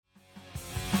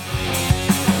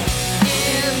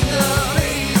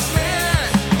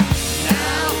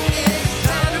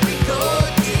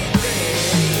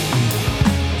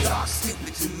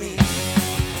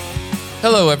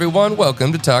Hello, everyone.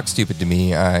 Welcome to Talk Stupid to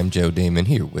Me. I'm Joe Damon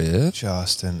here with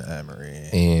Justin Emery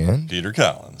and Peter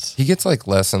Collins. He gets like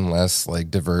less and less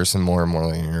like diverse and more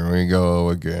like here we go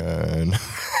again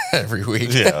every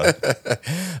week. Yeah.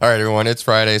 All right, everyone. It's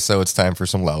Friday, so it's time for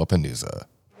some Lollapalooza.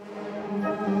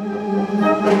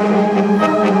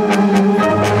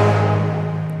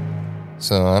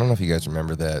 So I don't know if you guys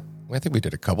remember that. I think we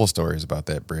did a couple stories about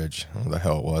that bridge. I don't know what the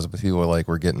hell it was, but people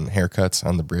were getting haircuts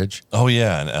on the bridge. Oh,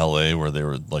 yeah, in L.A. where they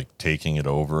were, like, taking it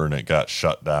over and it got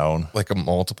shut down. Like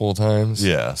multiple times.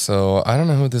 Yeah. So I don't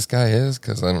know who this guy is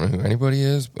because I don't know who anybody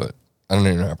is, but I don't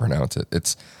even know how to pronounce it.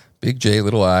 It's Big J,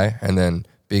 little I, and then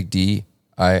Big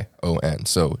D-I-O-N.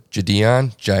 So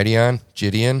Gideon.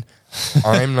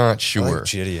 I'm not sure. I like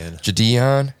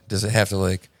Gideon. Does it have to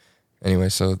like... Anyway,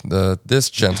 so this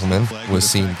gentleman was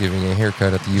seen giving a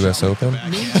haircut at the U.S. Open.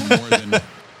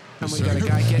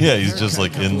 Yeah, he's just,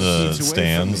 like, in the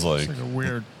stands, like...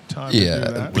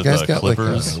 Yeah, the guy's got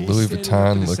clippers. like a Louis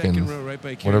Vuitton looking,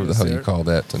 whatever the hell you call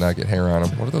that to not get hair on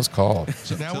him. What are those called?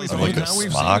 Like a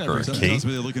smock or a cape?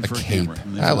 A cape.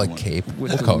 I like cape.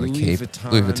 We'll call it a cape.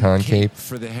 Louis Vuitton cape.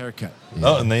 For the haircut. Yeah.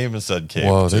 Oh, and they even said cape,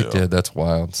 Whoa, too. they did. That's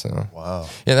wild. So Wow.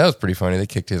 yeah, that was pretty funny. They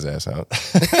kicked his ass out.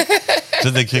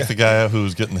 Did they kick the guy out who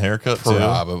was getting the haircut, too?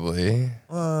 Probably.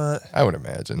 What? I would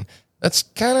imagine. That's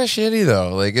kind of shitty,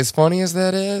 though. Like, as funny as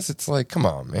that is, it's like, come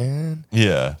on, man.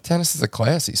 Yeah. Tennis is a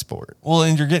classy sport. Well,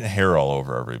 and you're getting hair all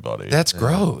over everybody. That's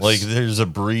gross. Like, there's a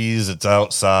breeze, it's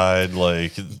outside,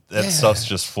 like, that stuff's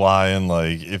just flying.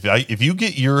 Like, if you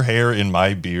get your hair in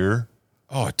my beer,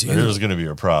 oh, dude. there's going to be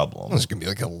a problem. There's going to be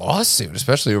like a lawsuit,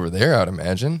 especially over there, I'd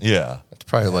imagine. Yeah. It's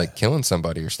probably like killing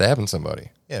somebody or stabbing somebody.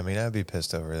 Yeah, I mean, I'd be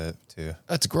pissed over that too.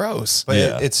 That's gross. But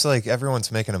Yeah. it's like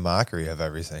everyone's making a mockery of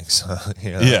everything. So,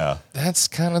 you know. Yeah. That's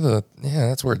kind of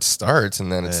that's where it starts.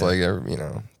 And then it's like,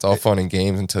 it's all fun and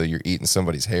games until you're eating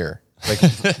somebody's hair. Like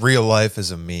real life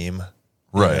is a meme.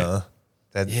 Right. You know?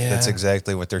 That's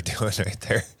exactly what they're doing right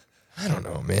there. I don't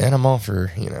know, man. I'm all for,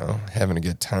 having a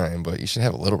good time, but you should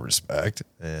have a little respect.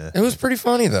 Yeah. It was pretty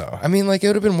funny, though. I mean, like, it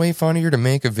would have been way funnier to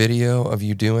make a video of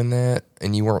you doing that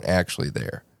and you weren't actually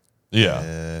there.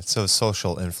 Yeah. It's those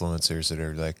social influencers that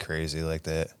are like crazy like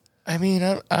that. I mean,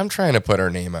 I'm trying to put our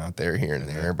name out there here and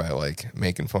there by, like,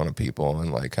 making fun of people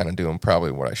and, like, kind of doing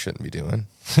probably what I shouldn't be doing.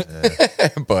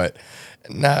 But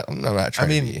I'm not trying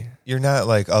to be. You're not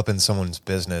like up in someone's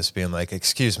business being like,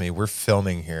 excuse me, we're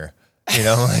filming here. You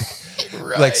know, like,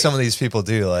 Right. like some of these people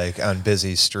do, like on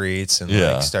busy streets and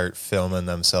Yeah. like start filming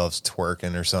themselves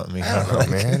twerking or something. You I don't know, like,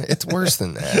 man. It's worse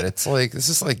than that. It's like, this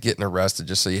is like getting arrested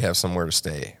just so you have somewhere to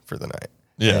stay for the night.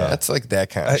 Yeah. That's like that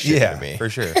kind of shit yeah, to me. for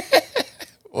sure.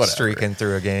 Whatever. Streaking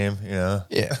through a game, you know.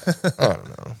 Yeah. I don't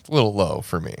know. It's a little low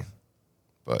for me.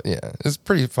 But yeah, it's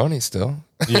pretty funny still.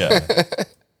 Yeah.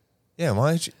 Yeah,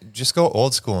 why don't you just go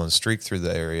old school and streak through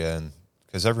the area, and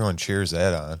because everyone cheers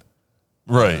that on.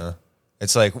 Right.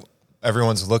 It's like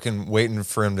everyone's waiting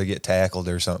for him to get tackled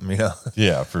or something, you know.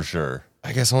 Yeah, for sure.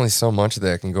 I guess only so much of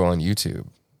that can go on YouTube.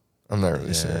 I'm not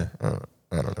really sure. I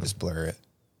don't know. Just blur it.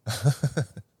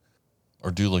 Or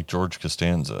do like George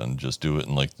Costanza and just do it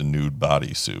in like the nude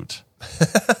bodysuit.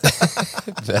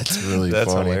 That's really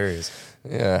That's funny. hilarious.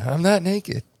 Yeah, I'm not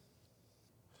naked.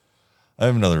 I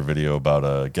have another video about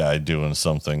a guy doing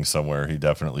something somewhere he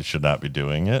definitely should not be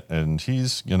doing it, and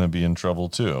he's going to be in trouble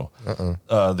too.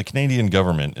 The Canadian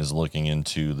government is looking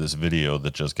into this video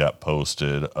that just got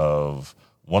posted of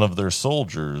one of their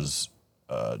soldiers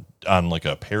on like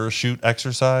a parachute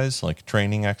exercise, like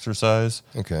training exercise.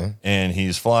 Okay. And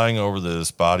he's flying over this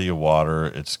body of water.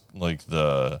 It's like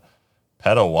the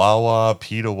Petawawa,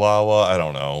 I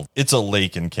don't know. It's a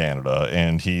lake in Canada,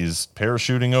 and he's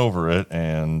parachuting over it,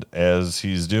 and as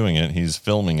he's doing it, he's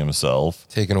filming himself.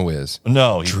 Taking a whiz.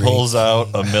 No, he pulls out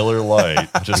a Miller Lite,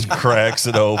 just cracks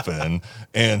it open,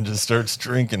 and just starts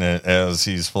drinking it as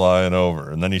he's flying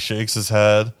over. And then he shakes his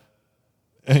head,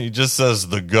 and he just says,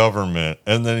 the government.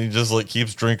 And then he just like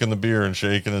keeps drinking the beer and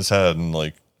shaking his head and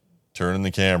like turning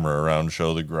the camera around to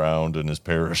show the ground and his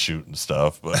parachute and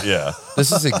stuff. But yeah.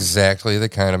 This is exactly the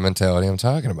kind of mentality I'm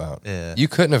talking about. Yeah. You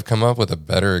couldn't have come up with a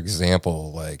better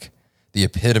example, like the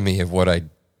epitome of what I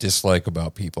dislike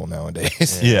about people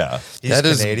nowadays. Yeah. That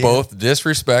is Canadian. both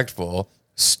disrespectful,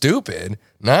 stupid,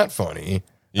 not funny.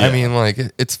 Yeah. I mean, like,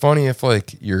 it's funny if,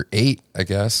 like, you're 8, I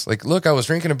guess. Like, look, I was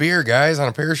drinking a beer, guys, on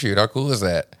a parachute. How cool is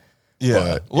that? Yeah.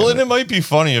 But, Well, and it might be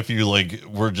funny if you like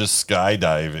were just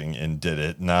skydiving and did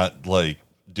it, not like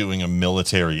doing a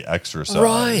military exercise.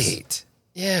 Right.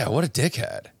 Yeah, what a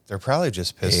dickhead. They're probably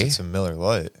just pissed Eh? at some Miller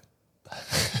Lite.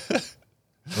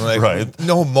 Like, Right.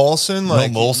 No Molson.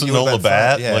 Like, no Molson, you no would've been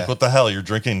Labatt. fine. Yeah. Like, what the hell? You're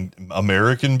drinking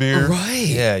American beer? Right.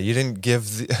 Yeah, you didn't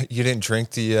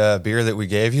drink the beer that we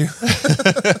gave you.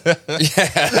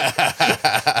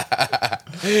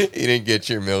 You didn't get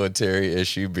your military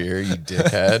issue beer, you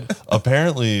dickhead.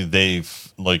 Apparently, they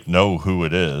like know who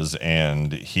it is,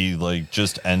 and he like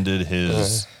just ended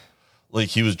his like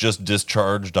he was just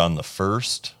discharged on the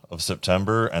 1st of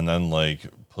September, and then like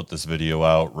put this video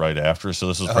out right after. So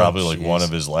this was probably like one of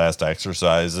his last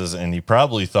exercises, and he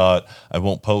probably thought, I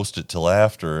won't post it till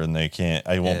after, and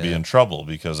I won't be in trouble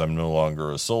because I'm no longer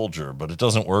a soldier. But it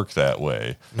doesn't work that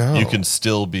way. No. You can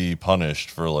still be punished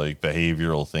for like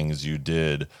behavioral things you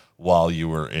did while you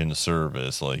were in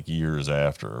service, like years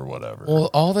after or whatever. Well,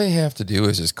 all they have to do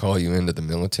is just call you into the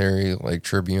military like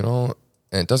tribunal,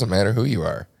 and it doesn't matter who you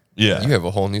are. Yeah. You have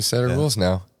a whole new set of rules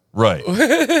now. Right.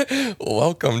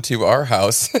 Welcome to our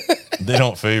house. They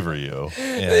don't favor you.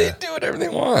 They do whatever they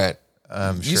want.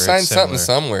 I'm sure You signed it's something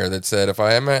similar. somewhere that said, if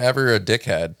I am ever a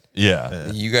dickhead, Yeah.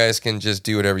 you guys can just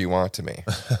do whatever you want to me.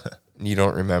 And you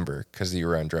don't remember because you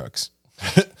were on drugs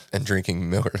and drinking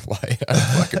Miller Lite on a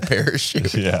fucking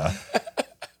parachute. Yeah.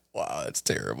 Wow, that's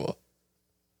terrible.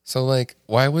 So, like,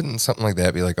 why wouldn't something like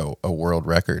that be like a world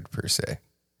record per se?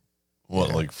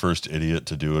 What, like first idiot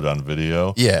to do it on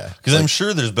video? Yeah. Because I'm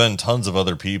sure there's been tons of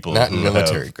other people Not in who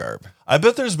military have, garb. I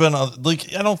bet there's been,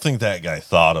 like, I don't think that guy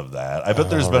thought of that. I bet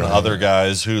there's been other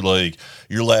guys who, like,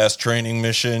 your last training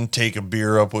mission, take a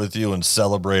beer up with you and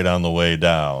celebrate on the way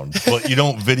down. But you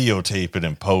don't videotape it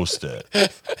and post it.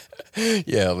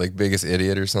 Yeah, like Biggest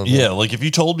Idiot or something. Yeah, like if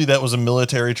you told me that was a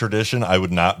military tradition, I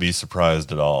would not be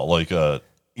surprised at all. Like a,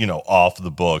 off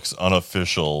the books,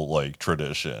 unofficial, like,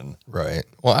 tradition. Right.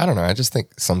 Well, I don't know. I just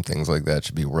think some things like that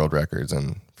should be world records.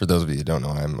 And for those of you who don't know,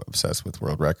 I'm obsessed with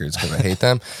world records because I hate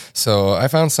them. So I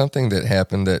found something that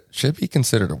happened that should be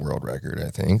considered a world record. I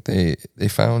think they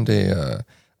found an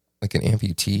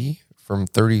amputee from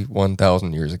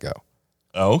 31,000 years ago.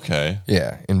 Oh, okay.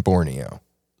 Yeah, in Borneo.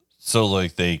 So,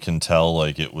 like, they can tell,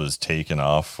 like, it was taken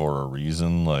off for a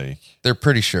reason, like They're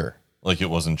pretty sure. it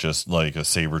wasn't just, like, a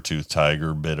saber-toothed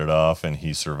tiger bit it off and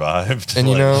he survived. And,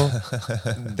 like,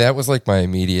 that was, like, my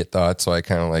immediate thought, so I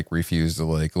kind of, like, refused to,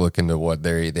 like, look into what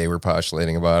they were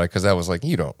postulating about it, because I was like,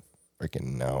 you don't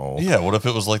freaking know. yeah, what if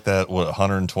it was like that,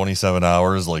 127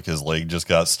 hours, like, his leg just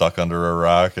got stuck under a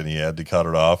rock and he had to cut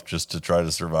it off just to try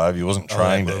to survive? He wasn't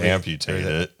trying to amputate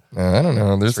it. I don't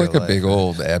know. There's, like, a Real big life.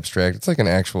 old abstract. It's, like, an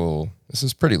actual, this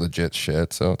is pretty legit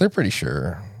shit, so they're pretty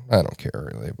sure. I don't care,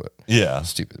 really, but Yeah.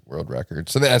 stupid world record.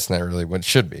 So that's not really what it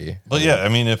should be. But, yeah, I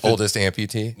mean, if Oldest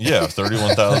amputee. yeah,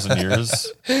 31,000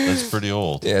 years, that's pretty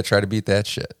old. Yeah, try to beat that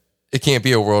shit. It can't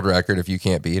be a world record if you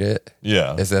can't beat it.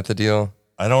 Yeah. Is that the deal?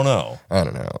 I don't know. I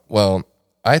don't know. Well,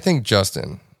 I think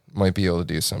Justin might be able to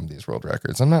do some of these world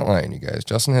records. I'm not lying, you guys.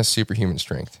 Justin has superhuman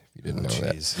strength, if you didn't know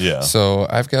that. Yeah. So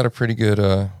I've got a pretty good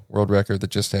world record that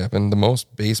just happened. The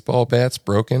most baseball bats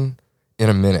broken in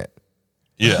a minute.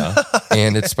 Yeah.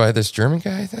 And it's by this German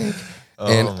guy, I think.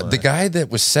 And the guy that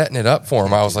was setting it up for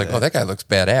him, I was like, oh, that guy looks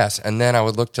badass. And then I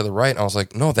would look to the right and I was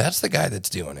like, no, that's the guy that's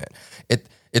doing it.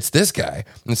 It's this guy.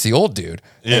 And it's the old dude.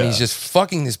 Yeah. And he's just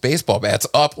fucking these baseball bats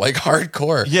up like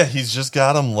hardcore. Yeah, he's just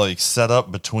got them like set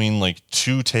up between like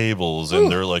two tables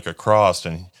and they're like across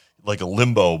and like a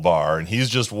limbo bar, and he's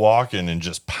just walking and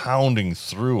just pounding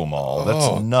through them all.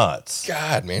 That's nuts.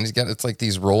 God, man, it's like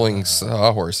these rolling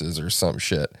sawhorses or some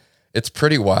shit. It's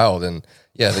pretty wild. And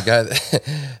yeah, the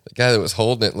guy that was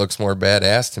holding it looks more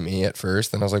badass to me at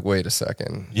first. And I was like, wait a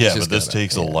second. Yeah, but this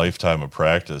takes a lifetime of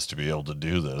practice to be able to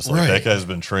do this. Like that guy's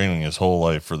been training his whole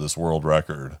life for this world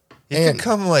record. You can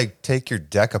come like take your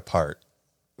deck apart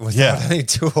without any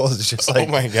tools. Just like,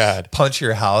 oh my God. punch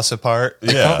your house apart.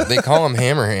 Yeah. They call him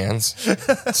hammer hands.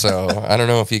 So I don't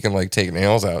know if he can like take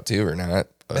nails out too or not.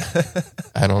 But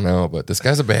I don't know. But this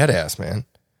guy's a badass, man.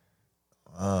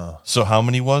 So how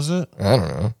many was it? I don't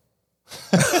know.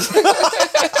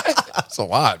 It's a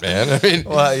lot, man. I mean,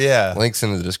 Well, yeah, links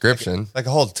in the description. like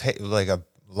a whole like a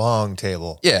long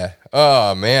table. Yeah.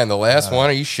 Oh man, the last one.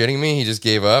 Are you shitting me? He just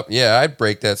gave up. Yeah, I'd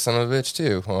break that son of a bitch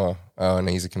too. Oh, and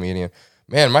he's a comedian.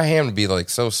 Man, my hand would be like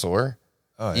so sore.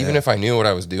 Even if I knew what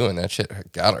I was doing, that shit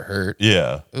gotta hurt.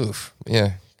 Yeah. Oof.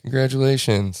 Yeah.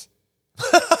 Congratulations.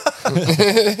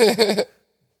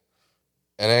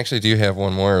 And I actually do have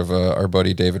one more of our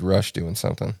buddy David Rush doing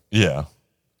something. Yeah.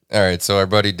 All right, so our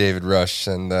buddy David Rush,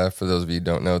 and for those of you who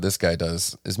don't know, this guy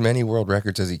does as many world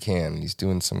records as he can. He's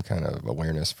doing some kind of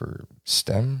awareness for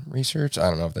STEM research. I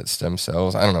don't know if that's stem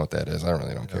cells. I don't know what that is. I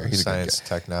really don't care. He's Science, a good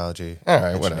guy. technology. All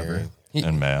right, whatever.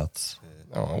 And maths.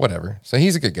 Oh, whatever. So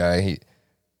he's a good guy.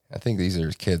 I think these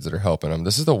are kids that are helping him.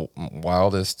 This is the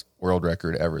wildest world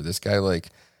record ever. This guy like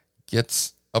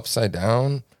gets upside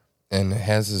down and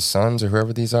has his sons or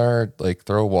whoever these are like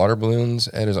throw water balloons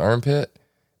at his armpit,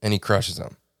 and he crushes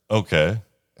them. Okay.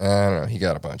 I don't know. He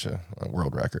got a bunch of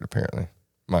world record apparently.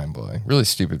 Mind blowing. Really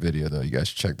stupid video though. You guys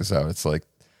should check this out. It's like,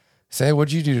 say,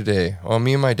 what'd you do today? Oh,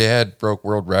 me and my dad broke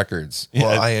world records.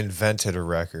 Well, I invented a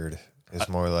record. Is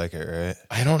more like it, right?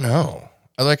 I don't know.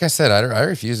 Like I said, I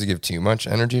refuse to give too much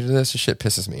energy to this. This shit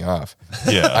pisses me off.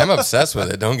 Yeah. I'm obsessed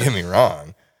with it. Don't get me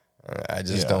wrong. I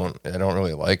just don't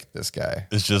really like this guy.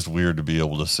 It's just weird to be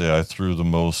able to say I threw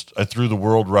the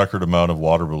world record amount of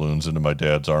water balloons into my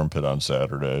dad's armpit on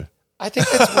Saturday. I think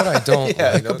that's what I don't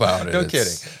like about it. No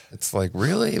kidding. It's like,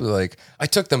 really? Like, I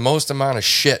took the most amount of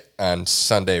shit on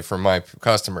Sunday from my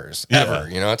customers ever.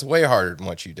 You know, it's way harder than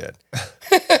what you did.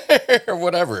 Or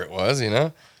whatever it was, you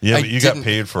know? Yeah, but you got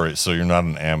paid for it, so you're not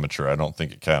an amateur. I don't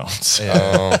think it counts.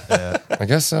 Yeah. I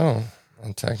guess so.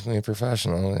 I'm technically a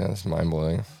professional. Yeah, that's mind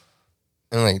blowing.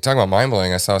 And like talking about mind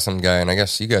blowing, I saw some guy, and I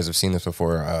guess you guys have seen this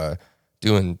before,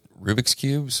 doing Rubik's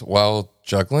cubes while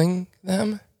juggling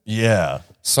them. Yeah.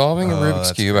 Solving a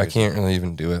Rubik's cube, crazy. I can't really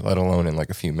even do it, let alone in like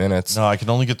a few minutes. No, I can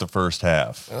only get the first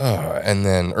half. And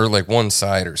then, or like one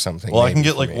side or something. Well, I can maybe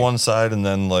get for like me. one side and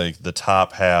then like the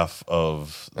top half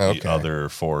of the Okay. other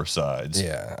four sides.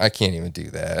 Yeah, I can't even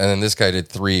do that. And then this guy did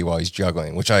 3 while he's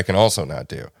juggling, which I can also not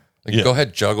do. Like, Yeah. go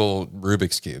ahead, juggle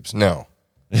Rubik's cubes. No.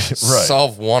 Right.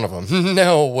 Solve one of them.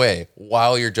 No way.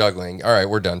 While you're juggling. All right,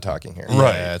 we're done talking here.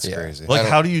 Right. Yeah, that's crazy. Like,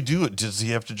 how do you do it? Does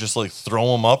he have to just like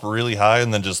throw them up really high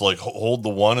and then just like hold the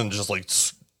one and just like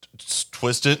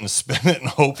twist it and spin it and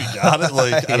hope he got it?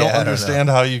 Like, I don't understand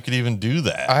how you could even do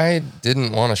that. I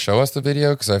didn't want to show us the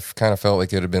video because I kind of felt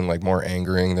like it would have been like more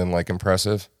angering than like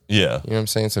impressive. Yeah. You know what I'm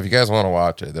saying? So if you guys want to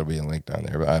watch it, there'll be a link down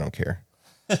there, but I don't care.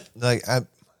 Like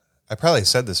I probably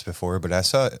said this before, but I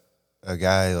saw a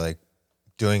guy like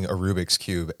doing a Rubik's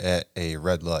cube at a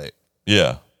red light,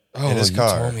 Yeah. Oh, his you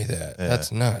car. told me that. Yeah.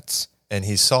 That's nuts. and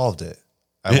he solved it.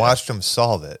 I watched him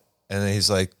solve it, and then he's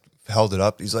like held it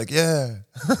up. He's like, "Yeah."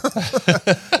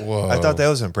 Whoa. I thought that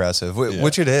was impressive,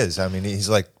 which it is. I mean, he's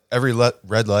like every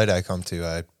red light I come to,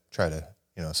 I try to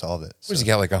solve it. Was he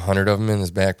got like 100 of them in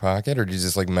his back pocket, or did he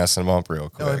just like messing them up real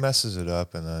quick? No, he messes it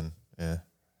up, and then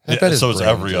I bet his So it's brain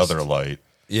every just- other light.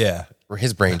 Or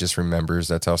his brain just remembers.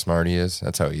 That's how smart he is.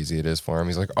 That's how easy it is for him.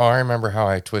 He's like, oh, I remember how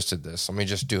I twisted this. Let me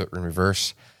just do it in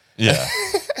reverse. Yeah.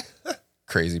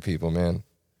 Crazy people, man.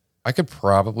 I could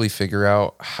probably figure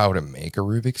out how to make a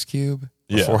Rubik's Cube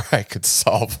before I could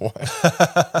solve one.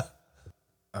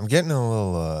 I'm getting a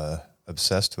little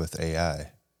obsessed with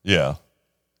AI. Yeah.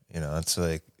 It's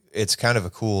like it's kind of a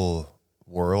cool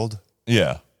world,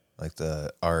 Yeah. like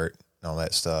the art and all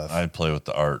that stuff. I'd play with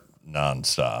the art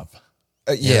nonstop.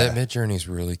 Yeah, that Midjourney's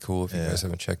really cool. If you guys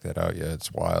haven't checked that out yet,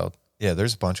 it's wild. Yeah,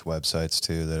 there's a bunch of websites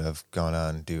too that have gone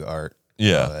on and do art.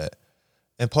 Yeah. And all that.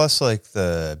 And plus, like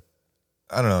I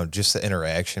don't know, just the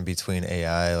interaction between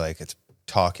AI, like it's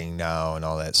talking now and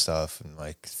all that stuff, and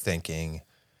like thinking,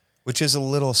 which is a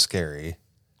little scary.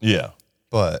 Yeah.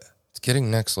 But It's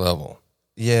getting next level.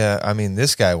 yeah, I mean,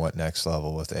 this guy went next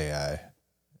level with AI.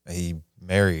 He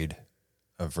married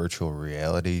a virtual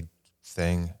reality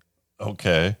thing.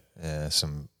 Okay.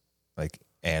 Some like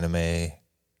anime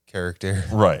character.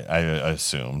 Right. I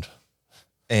assumed.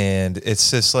 And it's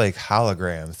this like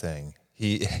hologram thing.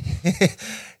 He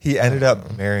he ended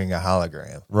up marrying a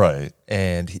hologram. Right.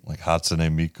 And he, Like Hatsune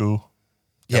Miku. God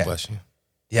yeah, bless you.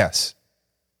 yes.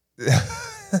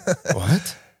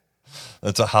 What?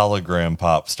 That's a hologram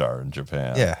pop star in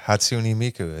Japan. Yeah, Hatsune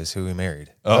Miku is who he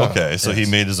married. Oh, okay. So he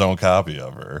made his own copy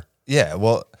of her. Yeah,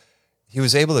 well, he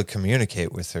was able to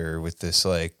communicate with her with this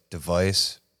like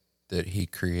device. That he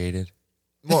created?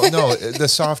 Well, no, the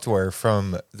software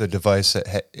from the device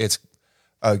it's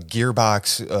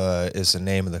Gearbox is the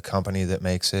name of the company that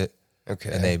makes it.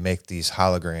 Okay. And they make these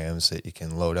holograms that you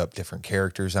can load up different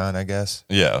characters on, I guess.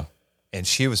 Yeah. And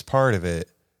she was part of it,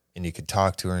 and you could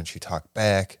talk to her, and she talked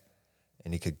back,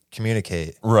 and you could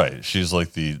communicate. Right. She's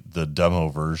like the demo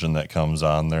version that comes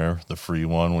on there, the free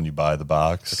one when you buy the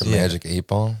box. The Magic 8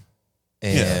 Ball?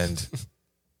 And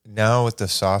now with the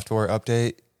software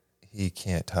update, he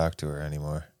can't talk to her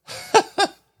anymore.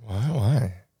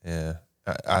 Why? Yeah,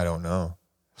 I don't know.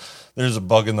 There's a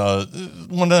bug in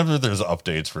whenever there's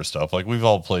updates for stuff. Like we've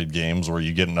all played games where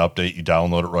you get an update, you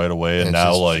download it right away, and It's now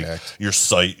just like jacked.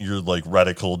 your like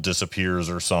reticle disappears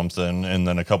or something, and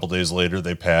then a couple days later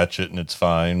they patch it and it's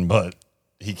fine, but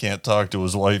he can't talk to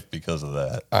his wife because of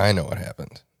that. I know what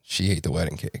happened. She ate the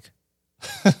wedding cake.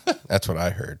 That's what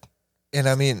I heard. And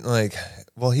I mean, like,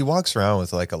 well, he walks around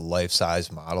with like a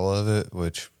life-size model of it,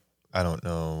 which I don't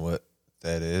know what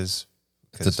that is.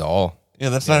 It's a doll. Yeah,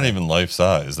 that's not even life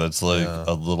size. That's like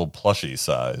a little plushie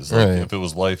size. Like Right. if it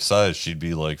was life size, she'd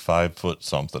be like 5 foot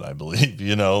something, I believe.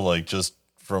 You know, like just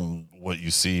from what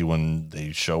you see when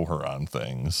they show her on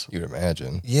things. You'd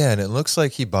imagine. Yeah, and it looks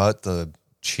like he bought the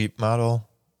cheap model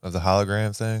of the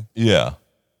hologram thing Yeah.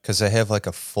 because they have like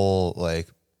a full like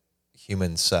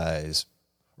human size.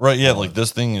 Right. Yeah. Like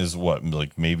this thing is what,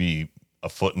 like maybe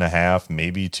 1.5 feet,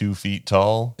 maybe 2 feet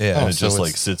tall. Yeah. And Oh, it so just it's-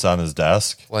 like sits on his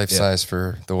desk. Life size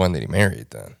for the one that he married.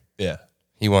 Then Yeah.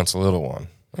 he wants a little one.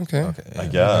 Okay. Okay. I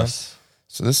guess.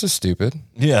 So this is stupid.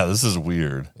 Yeah. This is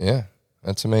weird. Yeah,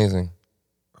 that's amazing.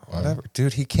 Whatever,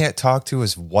 dude. He can't talk to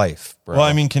his wife, bro. Well,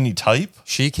 I mean, can he type?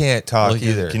 she can't talk Like,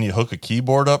 either. can you hook a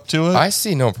keyboard up to it? I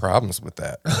see no problems with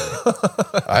that.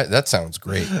 That sounds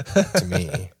great to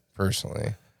me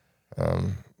personally.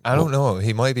 I don't know.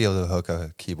 He might be able to hook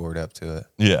a keyboard up to it.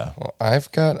 yeah. Well,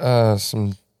 I've got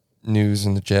some news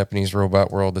in the Japanese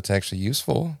robot world that's actually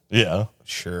useful. Yeah.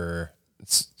 Sure.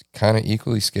 It's kind of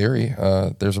equally scary.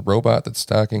 There's a robot that's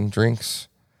stocking drinks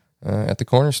at the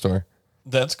corner store.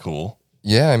 That's cool.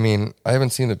 Yeah, I mean, I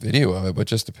haven't seen the video of it, but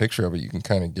just a picture of it, you can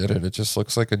kind of get it. It just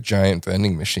looks like a giant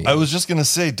vending machine. I was just going to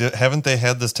say, haven't they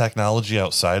had this technology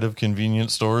outside of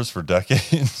convenience stores for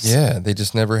decades? Yeah, they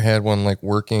just never had one like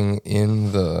working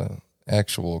in the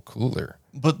actual cooler.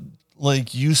 But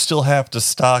like you still have to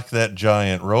stock that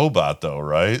giant robot though,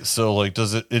 right? So like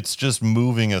it's just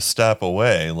moving a step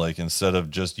away. Like instead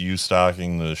of just you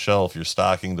stocking the shelf, you're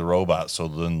stocking the robot so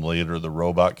then later the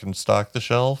robot can stock the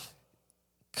shelf.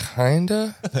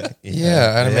 Kinda.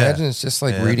 Yeah, I'd Yeah. imagine it's just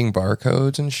like Yeah. reading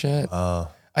barcodes and shit.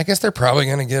 I guess they're probably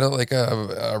gonna get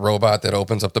a robot that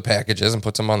opens up the packages and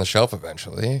puts them on the shelf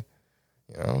eventually.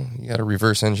 You know, you got to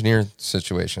reverse engineer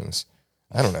situations.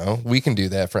 I don't know. We can do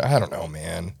that for. I don't know,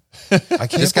 man. I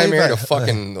can't. This guy believe married I- a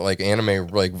fucking like anime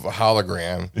like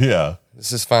hologram. Yeah.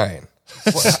 This is fine.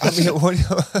 I mean,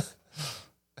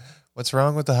 what's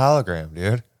wrong with the hologram,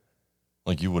 dude?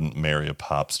 Like you wouldn't marry a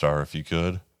pop star if you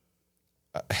could.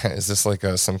 Is this like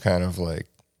some kind of like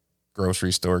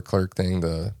grocery store clerk thing?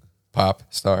 The pop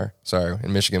star. Sorry,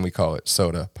 in Michigan we call it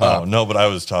soda pop. Oh, no, but I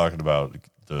was talking about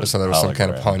the So there was some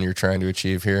kind of hologram. pun you're trying to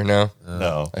achieve here. No,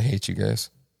 No. I hate you guys.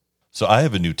 So I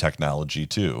have a new technology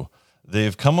too.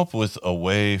 They've come up with a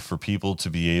way for people to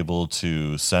be able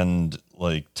to send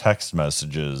like text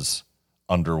messages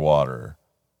underwater.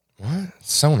 What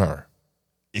sonar?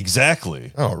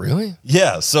 Exactly. Oh, really?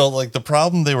 Yeah, so like the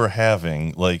problem they were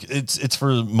having, like it's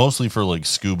for mostly for like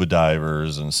scuba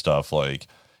divers and stuff. Like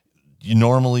you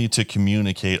normally to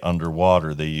communicate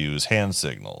underwater, they use hand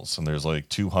signals, and there's like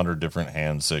 200 different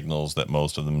hand signals that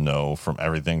most of them know, from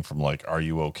everything from like "Are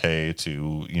you okay?"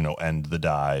 to end the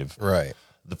dive. Right.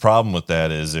 The problem with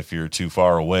that is if you're too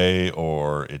far away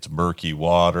or it's murky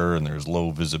water and there's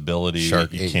low visibility,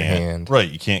 Shark you ate your can't hand. right,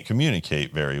 you can't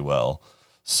communicate very well.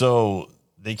 So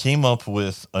they came up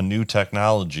with a new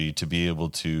technology to be able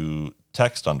to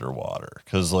text underwater,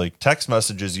 because like text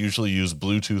messages usually use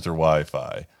Bluetooth or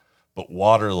Wi-Fi, but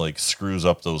water like screws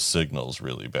up those signals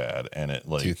really bad, and it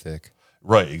like Too thick.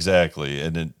 right, exactly,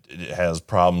 and it has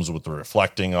problems with the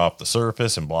reflecting off the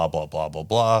surface and blah blah blah blah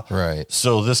blah. Right.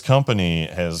 So this company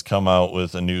has come out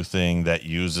with a new thing that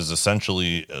uses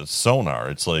essentially a sonar.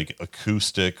 It's like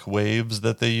acoustic waves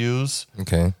that they use.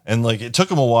 Okay. And like it took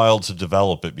them a while to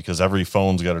develop it because every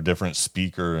phone's got a different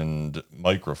speaker and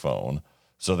microphone.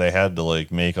 So they had to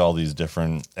like make all these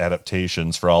different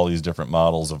adaptations for all these different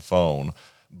models of phone.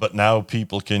 But now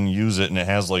people can use it, and it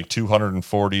has like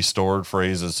 240 stored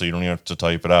phrases, so you don't even have to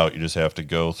type it out. You just have to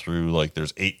go through like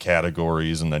there's 8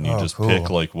 categories, and then you just cool. pick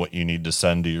like what you need to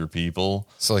send to your people.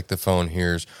 So like the phone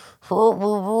hears.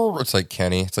 It's like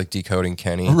Kenny. It's like decoding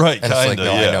Kenny. Right, And it's like, kinda,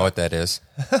 no, I yeah. know what that is.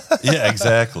 Yeah,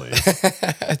 exactly.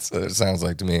 That's what it sounds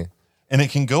like to me. And it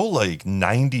can go like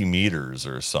 90 meters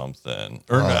or something,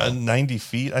 or 90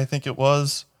 feet, I think it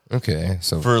was, Okay.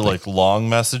 So for like long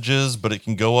messages, but it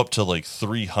can go up to like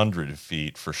 300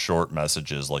 feet for short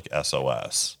messages like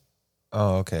SOS.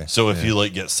 Oh, okay. So if you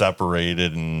like get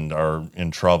separated and are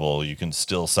in trouble, you can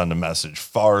still send a message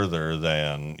farther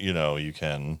than, you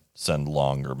can send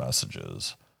longer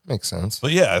messages. makes sense.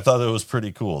 But yeah, I thought it was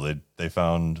pretty cool. They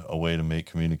found a way to make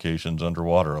communications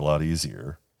underwater a lot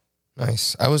easier.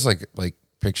 Nice. I was like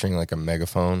picturing like a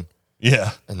megaphone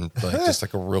Yeah. and like just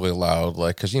like a really loud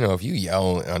like, because if you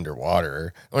yell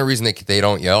underwater, the only reason they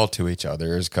don't yell to each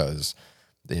other is because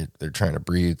they're trying to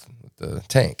breathe with the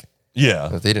tank.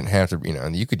 Yeah. If they didn't have to,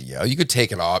 and you could yell, you could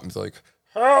take it off and be like,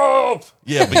 help.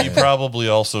 Yeah, but you probably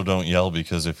also don't yell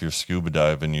because if you're scuba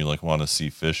diving, you like want to see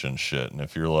fish and shit. And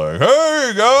if you're like,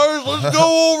 "Hey guys, let's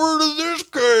go over to this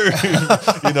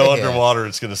cave," underwater,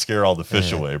 it's going to scare all the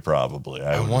fish away. Probably.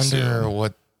 I would wonder assume.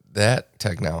 what that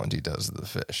technology does to the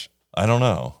fish. I don't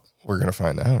know. We're gonna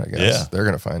find out. I guess. Yeah. They're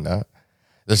gonna find out.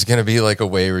 There's gonna be like a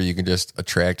way where you can just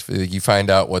attract. Like, you find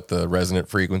out what the resonant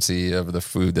frequency of the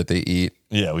food that they eat.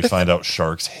 Yeah, we find out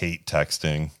sharks hate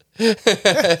texting.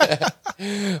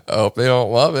 I hope they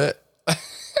don't love it.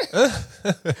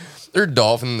 They're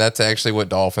dolphin. That's actually what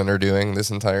dolphin are doing this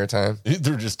entire time.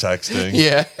 They're just texting.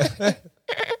 Yeah.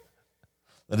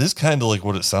 That is kind of like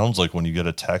what it sounds like when you get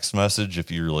a text message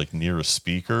if you're like near a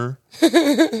speaker.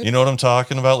 You know what I'm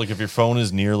talking about? Like if your phone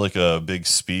is near like a big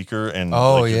speaker and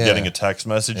you're getting a text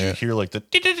message, you hear like the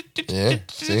Yeah.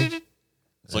 See?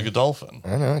 it's like a dolphin.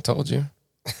 I know. I told you.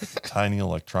 Tiny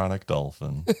electronic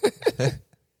dolphin.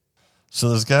 So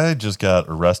this guy just got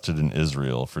arrested in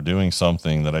Israel for doing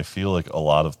something that I feel like a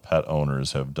lot of pet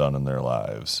owners have done in their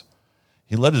lives.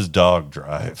 He let his dog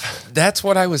drive. That's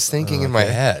what I was thinking in my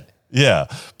head. Yeah,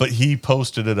 but he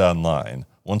posted it online.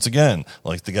 Once again,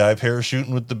 like the guy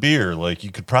parachuting with the beer, like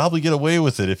you could probably get away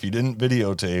with it if you didn't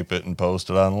videotape it and post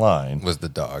it online. Was the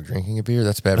dog drinking a beer?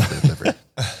 That's bad for the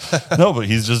liver. No, but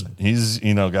he's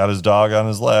got his dog on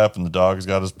his lap and the dog's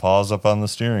got his paws up on the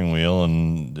steering wheel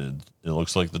and it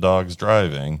looks like the dog's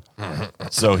driving.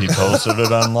 So he posted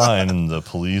it online and the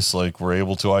police were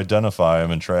able to identify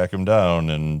him and track him down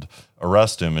and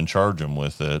arrest him and charge him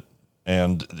with it.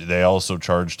 And they also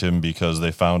charged him because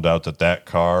they found out that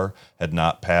car had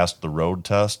not passed the road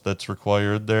test that's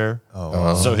required there.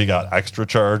 Oh. So he got extra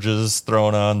charges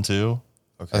thrown on too.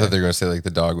 Okay. I thought they were going to say the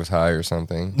dog was high or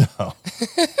something. No.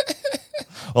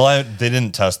 Well, they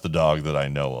didn't test the dog that I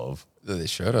know of. They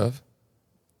should have.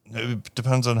 It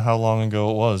depends on how long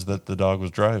ago it was that the dog was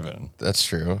driving. That's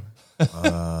true.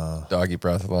 Doggy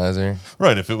breathalyzer.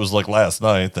 Right. If it was last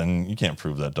night, then you can't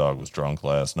prove that dog was drunk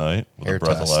last night with Air a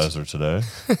breathalyzer today.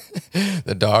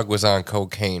 The dog was on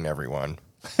cocaine, everyone.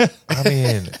 I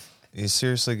mean, you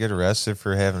seriously get arrested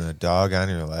for having a dog on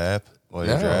your lap while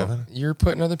you're driving? You're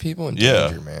putting other people in Yeah.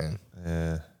 danger, man.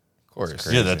 Yeah. Of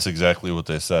course. Yeah, that's exactly what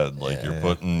they said. You're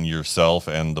putting yourself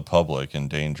and the public in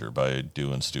danger by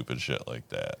doing stupid shit like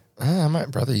that. My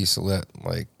brother used to let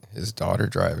his daughter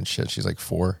drive and shit. She's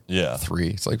 4. Yeah. 3.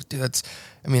 It's dude,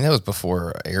 that was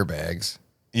before airbags.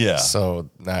 Yeah. So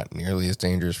not nearly as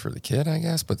dangerous for the kid, I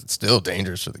guess, but it's still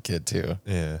dangerous for the kid too.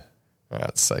 Yeah.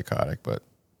 It's psychotic, but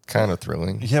kind of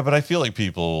thrilling. Yeah, but I feel like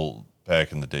people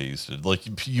back in the day used to,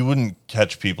 you wouldn't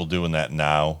catch people doing that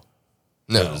now.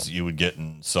 No. Because you would get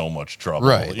in so much trouble.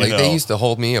 Right. you know? They used to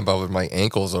hold me above my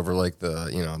ankles over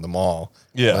the mall.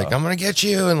 Yeah. I'm going to get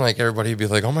you. And everybody would be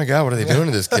like, oh my God, what are they doing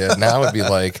to this kid? Now it'd be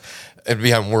it'd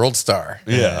be on World Star.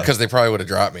 Yeah. Because they probably would have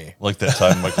dropped me. Like that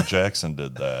time Michael Jackson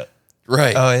did that.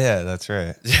 Right. Oh, yeah, that's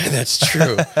right. Yeah, that's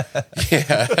true.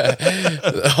 Yeah.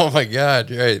 Oh my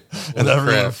God. Right. And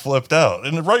everyone flipped out.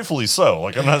 And rightfully so.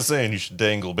 I'm not saying you should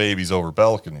dangle babies over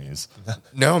balconies.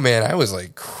 No, man, I was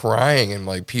crying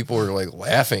and people were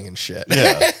laughing and shit.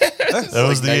 Yeah. That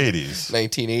was the 80s.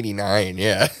 1989.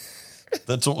 Yeah.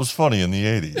 That's what was funny in the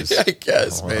 80s. I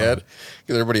guess, man.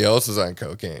 Because everybody else is on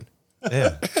cocaine.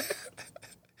 Yeah.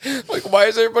 Why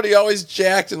is everybody always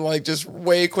jacked and just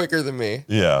way quicker than me?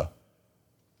 Yeah.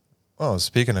 Well,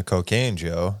 speaking of cocaine,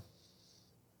 Joe,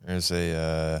 there's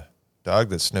a dog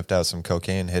that sniffed out some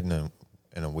cocaine hidden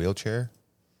in a wheelchair.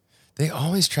 They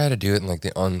always try to do it in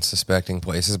the unsuspecting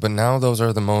places, but now those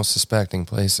are the most suspecting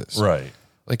places. Right.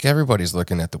 Everybody's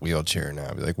looking at the wheelchair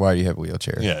now. Be why do you have a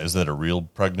wheelchair? Yeah. Is that a real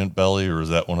pregnant belly or is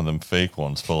that one of them fake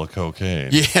ones full of cocaine?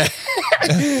 Yeah.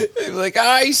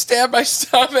 He stabbed my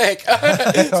stomach.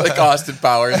 It's Austin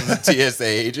Powers is a TSA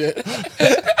agent.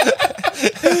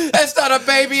 That's not a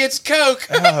baby, it's Coke.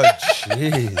 Oh,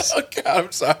 jeez. Oh, God,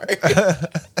 I'm sorry.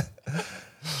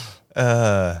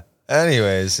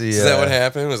 Anyways. Is that what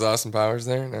happened? Was Austin Powers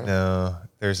there? No. No.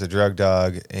 There's a drug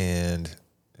dog, and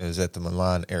it was at the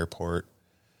Milan airport.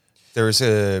 There was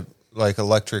a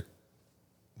electric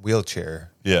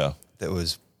wheelchair Yeah. that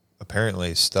was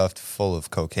apparently stuffed full of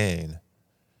cocaine,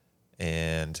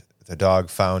 and the dog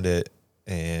found it,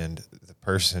 and the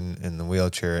person in the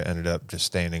wheelchair ended up just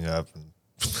standing up. And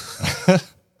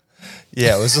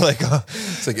yeah, it was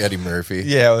It's Eddie Murphy.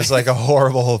 yeah, it was a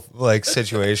horrible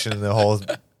situation. The whole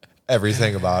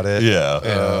everything about it. Yeah.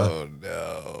 Oh,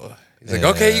 no. He's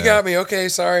okay, you got me. Okay,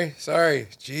 sorry.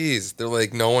 Jeez.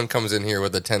 They're no one comes in here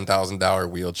with a $10,000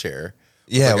 wheelchair.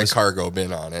 Yeah, With a cargo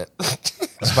bin on it. It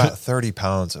was about 30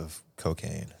 pounds of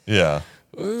cocaine. Yeah.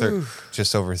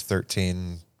 Just over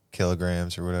 13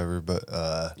 kilograms or whatever.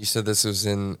 But You said this was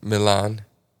in Milan,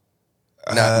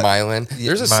 not Milan.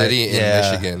 There's a city in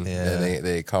Michigan that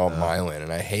they call Milan,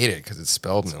 and I hate it because it's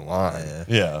spelled Milan.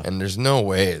 Yeah. And there's no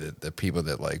way that the people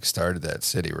that like started that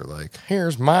city were like,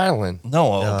 "Here's Milan."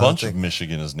 No, a bunch of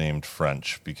Michigan is named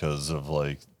French because of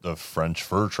like the French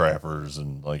fur trappers,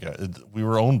 and like we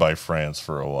were owned by France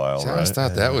for a while, So I right? always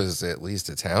thought that was at least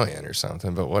Italian or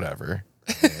something, but whatever.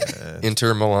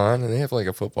 Inter Milan, and they have like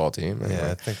a football team. Anyway.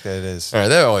 yeah, I think that is. All right,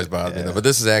 that always bothered me though. But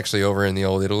this is actually over in the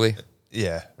old Italy.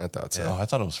 Yeah, I thought so. Oh, I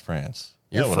thought it was France.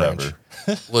 You're Yeah,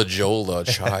 French. La Jolla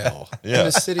Child. Yeah. In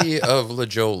the city of La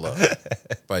Jolla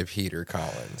by Peter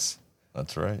Collins.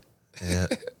 That's right. yeah.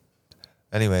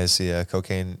 Anyways, yeah,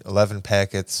 cocaine, 11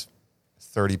 packets,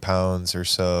 30 pounds or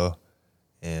so,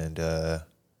 and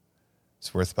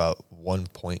it's worth about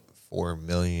 1.4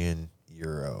 million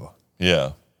euro.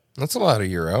 Yeah, That's a lot of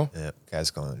euro. Yeah,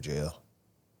 guy's going to jail.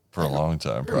 for a long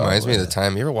time. It reminds me probably. of the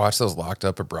time. You ever watch those Locked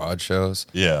Up Abroad shows?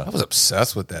 Yeah. I was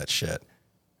obsessed with that shit.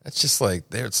 It's just like,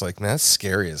 it's like, man, that's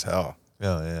scary as hell.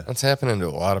 Oh, yeah. That's happening to a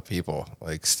lot of people,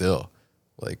 like, still.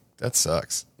 Like, that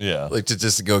sucks. Yeah. Like, to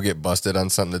just go get busted on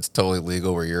something that's totally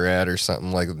legal where you're at or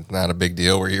something, like, not a big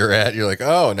deal where you're at. You're like,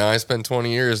 oh, now I spent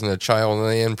 20 years in a child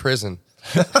in prison.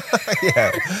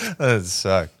 Yeah, that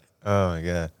sucked. Oh, my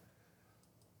God.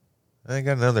 I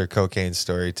got another cocaine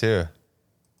story, too.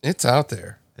 It's out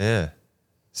there. Yeah.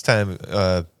 This time,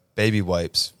 baby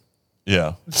wipes.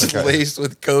 Yeah. Laced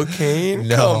with cocaine?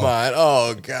 No. Come on.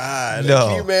 Oh, God. No.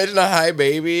 Can you imagine a high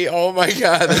baby? Oh, my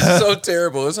God. That's so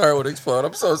terrible. His heart would explode.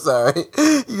 I'm so sorry.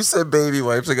 You said baby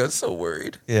wipes. I got so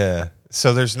worried. Yeah.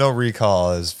 So there's no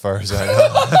recall as far as I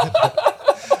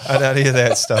know on any of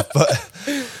that stuff. But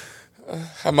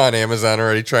I'm on Amazon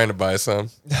already trying to buy some.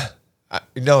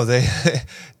 no,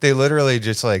 they literally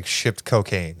just like shipped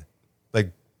cocaine,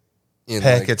 like In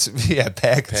packets, packets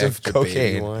packaged of baby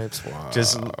cocaine, wipes. Wow.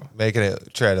 just making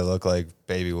it try to look like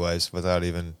baby wipes without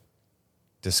even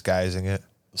disguising it.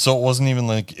 So it wasn't even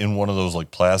like in one of those like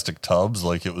plastic tubs,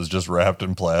 like it was just wrapped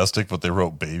in plastic, but they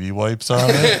wrote baby wipes on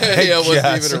it. Yeah, it wasn't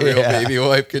Yes, even a real yeah. baby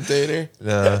wipe container.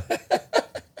 No.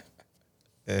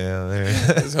 Yeah,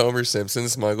 It's Homer Simpson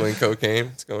smuggling cocaine.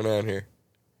 What's going on here?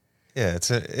 yeah.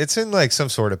 It's in like some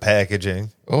sort of packaging.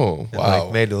 Oh, and, wow.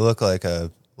 like made to look like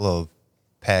a little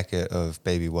packet of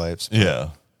baby wipes.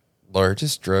 Yeah.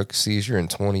 Largest drug seizure in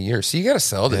 20 years. So you got to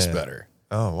sell this Yeah. better.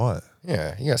 Oh, what?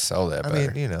 Yeah, you got to sell that I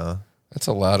better. mean, you know. That's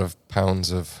a lot of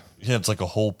pounds of... Yeah, it's like a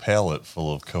whole pallet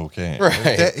full of cocaine. Right.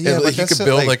 That- yeah, but you that's could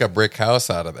build like- like a brick house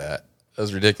out of that. That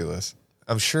was ridiculous.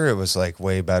 I'm sure it was like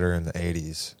way better in the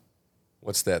 80s.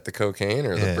 What's that, the cocaine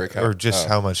or the Yeah, brick house? or just Oh.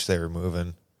 how much they were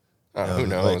moving. Who like-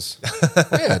 knows?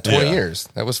 Yeah, 20 Yeah. years.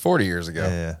 That was 40 years ago.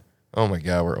 Yeah. Oh, my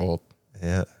God, we're old.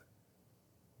 Yeah.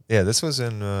 Yeah, this was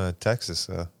in Texas,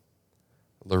 though.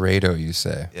 Laredo, you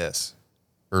say? Yes.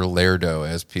 Or Laredo,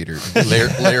 as Peter...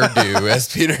 Laredo,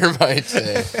 as Peter might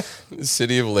say. The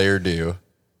city of Laredo.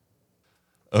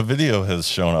 A video has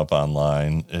shown up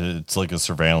online. It's like a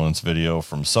surveillance video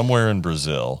from somewhere in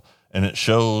Brazil, and it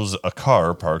shows a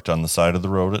car parked on the side of the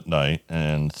road at night,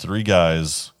 and three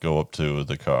guys go up to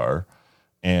the car,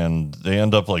 and they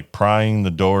end up like prying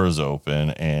the doors open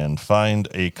and find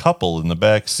a couple in the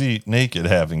back seat naked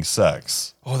having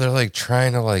sex. Oh, they're like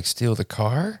trying to like steal the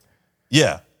car?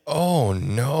 Yeah. Oh,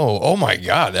 no. Oh, my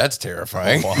God, that's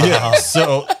terrifying. Yeah.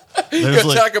 So there's Go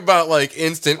like talk about like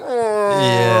instant...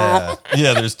 Yeah.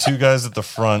 yeah, there's two guys at the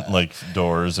front like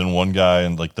doors and one guy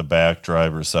in like the back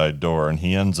driver's side door, and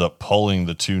he ends up pulling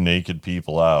the two naked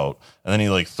people out, and then he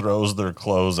like throws their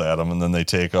clothes at them, and then they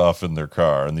take off in their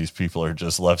car, and these people are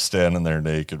just left standing there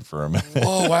naked for a minute.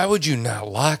 Whoa, why would you not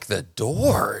lock the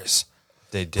doors?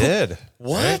 They did.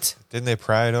 What? Didn't they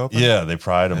pry it open? Yeah, they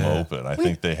pried them open. I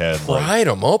think they had like Pried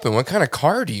them open. What kind of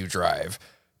car do you drive?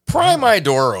 Pry my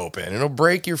door open. It'll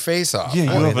break your face off. yeah, you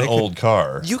mean, have they an could- old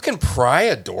car. You can pry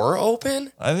a door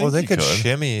open? I think Well, they you could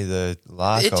shimmy the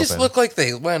lock It just open. looked like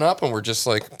they went up and were just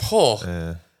like, pull.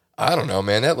 Yeah. I don't know,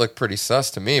 man. That looked pretty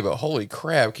sus to me, but holy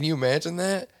crap. Can you imagine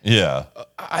that? Yeah,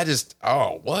 I just,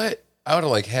 oh, what? I would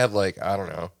have like had like, I don't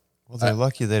know, Well, they're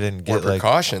lucky they didn't more get like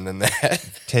precaution than that.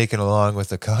 taken along with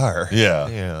the car. yeah.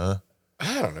 Yeah.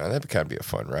 I don't know. That'd kind of be a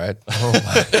fun ride. Oh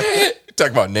my.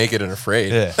 Talk about naked and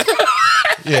afraid. Yeah.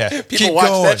 Yeah. People Keep watch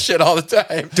going. that shit all the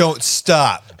time. Don't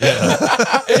stop. Yeah,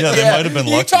 they might have been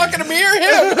You lucky. talking to me or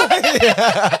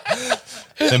him?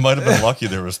 They might have been lucky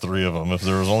there was three of them. If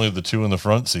there was only the two in the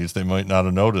front seats, they might not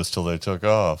have noticed till they took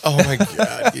off. Oh my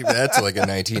God. That's like a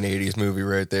 1980s movie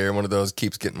right there. One of those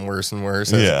keeps getting worse and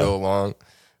worse as Yeah. you go along.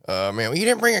 Man, you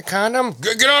didn't bring a condom?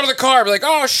 Get out of the car. Be like,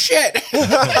 oh, shit.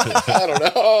 I don't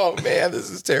know. Oh, man, this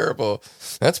is terrible.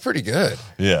 That's pretty good.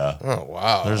 Yeah. Oh,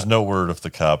 wow. There's no word if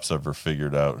the cops ever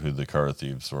figured out who the car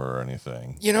thieves were or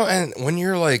anything. You know, and when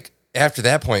you're like, after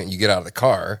that point, you get out of the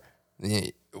car,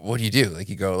 what do? Like,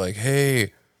 you go like,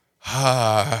 hey,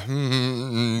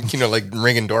 you know, like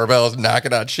ringing doorbells,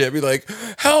 knocking on shit, be like,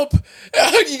 help.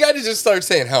 You got to just start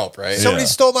saying help, right? Somebody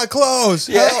stole my clothes.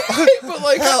 Yeah. Help. But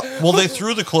like, Well, they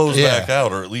threw the clothes Yeah. back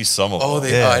out, or at least some of them.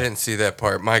 I didn't see that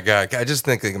part. My God. I just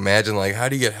think, like, imagine, like, how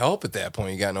do you get help at that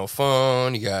point? You got no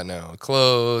phone, you got no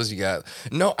clothes,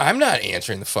 no, I'm not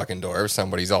answering the fucking door if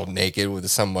somebody's all naked with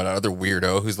some other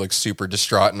weirdo who's like super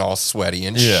distraught and all sweaty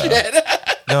and shit.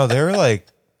 No, they were like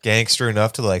gangster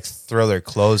enough to like throw their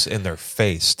clothes in their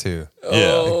face too.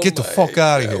 Yeah. Get the fuck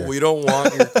out of God. here. We don't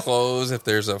want your clothes. If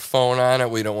there's a phone on it,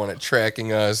 we don't want it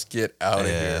tracking us. Get out of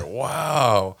here.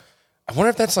 Wow. I wonder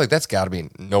if that's got to be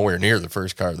nowhere near the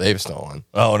first car they've stolen.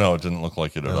 Oh, no, it didn't look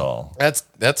like it at all.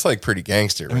 That's like pretty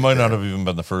gangster. It might not have even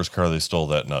been the first car they stole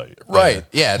that night. Right.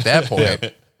 Yeah, at that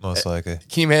point. Most likely.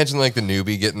 Can you imagine like the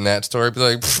newbie getting that story? Be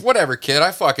like, whatever, kid. I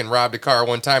fucking robbed a car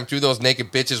one time, threw those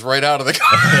naked bitches right out of the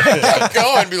car. Kept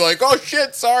going. Be like, oh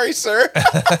shit, sorry, sir. That's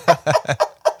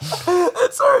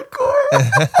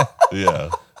hardcore. Yeah.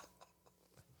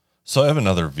 So I have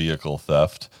another vehicle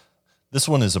theft. This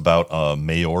one is about a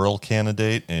mayoral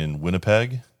candidate in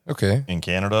Winnipeg, Okay. in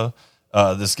Canada.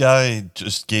 This guy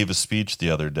just gave a speech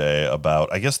the other day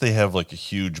about, I guess they have like a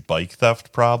huge bike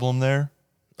theft problem there.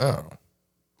 Oh.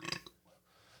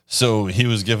 So he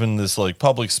was given this like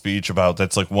public speech about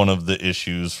that's like one of the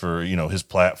issues for, you know, his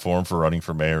platform for running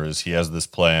for mayor is he has this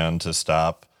plan to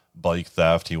stop bike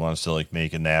theft. He wants to like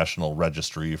make a national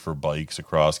registry for bikes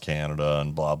across Canada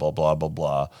and blah, blah, blah, blah,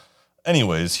 blah.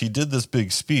 Anyways, he did this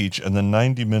big speech, and then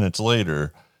 90 minutes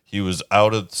later, he was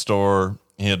out at the store.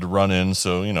 He had to run in,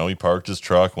 so, you know, he parked his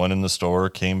truck, went in the store,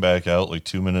 came back out like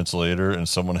 2 minutes later, and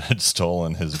someone had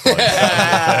stolen his bike.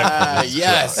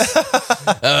 Yes.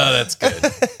 Oh, that's good.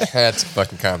 That's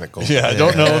fucking comical. Yeah, I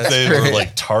don't know if they were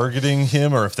like targeting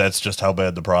him or if that's just how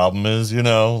bad the problem is, you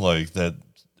know, like that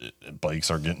bikes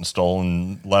are getting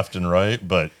stolen left and right,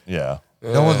 but yeah.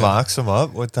 No one locks them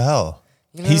up. What the hell?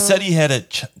 He said he had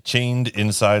it chained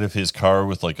inside of his car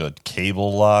with like a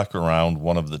cable lock around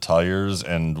one of the tires,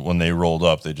 and when they rolled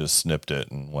up, they just snipped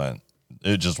it and went.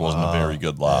 It just wasn't a very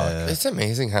good lock. It's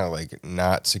amazing how like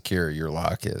not secure your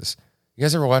lock is. You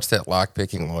guys ever watch that lock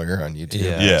picking lawyer on YouTube?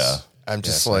 Yeah. Yeah. I'm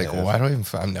just Yes, I like, have. why do I even?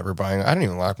 I'm never buying. I don't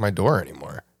even lock my door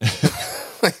anymore.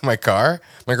 Like my car,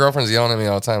 my girlfriend's yelling at me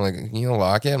all the time. Like, you don't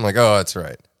lock it. I'm like, oh, that's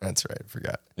right. That's right. I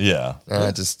forgot. Yeah.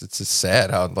 It's just sad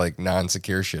how like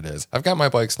non-secure shit is. I've got my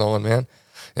bike stolen, man.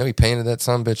 And we painted that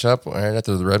sumbitch up right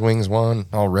after the Red Wings won,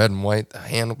 all red and white, the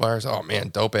handlebars. Oh man,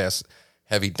 dope ass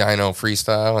heavy dyno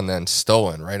freestyle, and then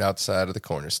stolen right outside of the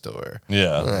corner store.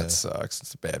 Yeah. That sucks.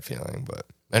 It's a bad feeling, but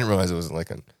I didn't realize it was like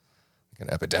an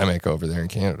epidemic over there in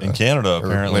Canada. In Canada, Or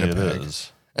apparently Winnipeg. it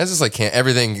is. It's just like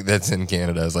everything that's in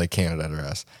Canada is like Canada to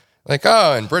us. Like,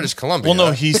 oh, in British Columbia. Well,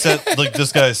 no, he said, like,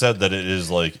 this guy said that it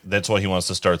is like, that's why he wants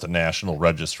to start the national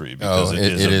registry because Oh, it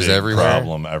it is a is big everywhere?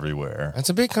 problem everywhere. That's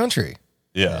a big country.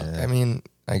 Yeah. I mean,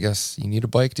 I guess you need a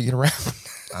bike to get around.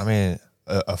 I mean,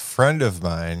 a friend of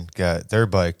mine got their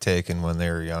bike taken when they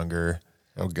were younger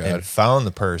Oh, God. and found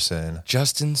the person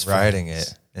Justin's riding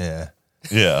friends. it. Yeah.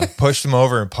 Yeah. Pushed him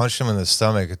over and punched him in the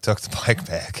stomach and took the bike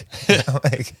back.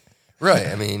 Like, Right.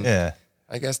 I mean, yeah.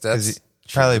 I guess 'Cause that's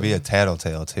he'd probably be a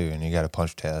tattletale too, and you got to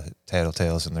punch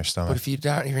tattletales in their But stomach. if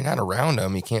you're not around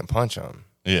them, you can't punch them.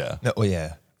 Yeah. No, well,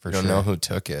 yeah, for You don't sure. know who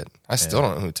took it. I still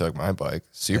don't know who took my bike.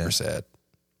 Super sad.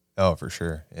 Oh, for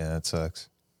sure. Yeah, that sucks.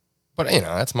 But, you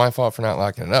know, that's my fault for not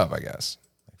locking it up, I guess.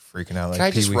 Freaking out like Can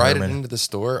I just Pee-wee ride Herman. it into the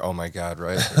store? Oh, my God,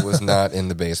 right? It was not in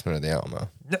the basement of the Alamo.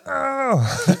 No.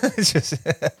 It's just,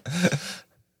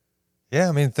 yeah,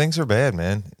 I mean, things are bad,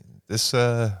 man. This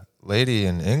lady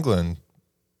in England,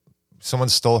 someone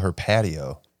stole her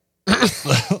patio.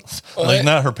 Like,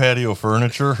 not her patio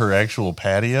furniture, her actual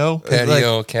patio.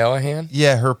 Patio Callahan?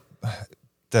 Yeah,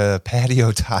 the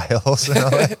patio tiles and all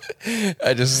that.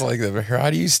 I just like that. How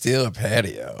do you steal a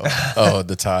patio? Oh,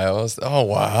 the tiles. Oh,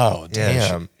 wow. Yeah,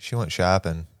 Damn. she went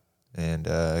shopping and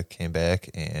came back,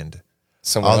 and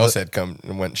Someone all else the- had come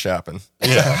and went shopping.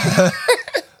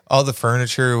 all the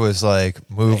furniture was like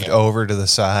moved over to the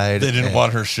side. They didn't and-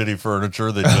 want her shitty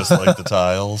furniture. They just liked the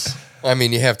tiles. I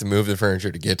mean, you have to move the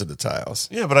furniture to get to the tiles.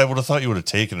 Yeah, but I would have thought you would have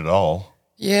taken it all.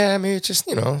 Yeah, I mean, it's just,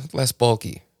 less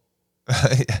bulky.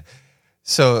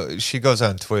 So she goes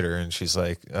on Twitter and she's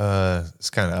like, it's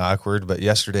kind of awkward, but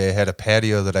yesterday I had a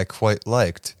patio that I quite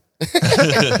liked.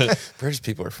 British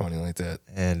people are funny like that.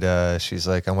 And she's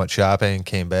like, I went shopping,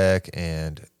 came back,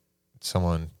 and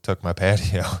someone took my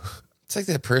patio. It's like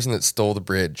that person that stole the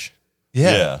bridge.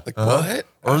 Yeah. Like, what?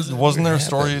 Or wasn't there a What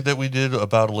story happened? that we did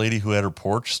about a lady who had her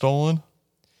porch stolen?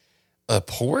 A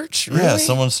porch? Really? Yeah,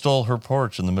 someone stole her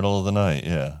porch in the middle of the night.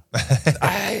 Yeah.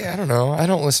 I don't know. I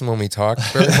don't listen when we talk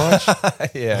very much.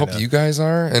 Yeah. I hope you guys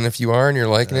are. And if you are and you're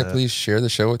liking it, please share the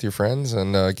show with your friends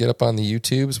and get up on the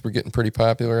YouTubes. We're getting pretty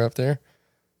popular up there.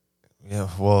 Yeah,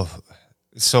 well,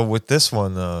 so with this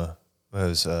one though,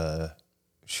 was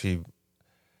she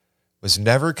was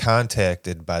never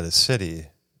contacted by the city,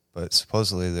 but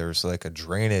supposedly there was like a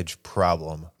drainage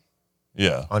problem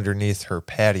Yeah. underneath her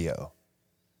patio.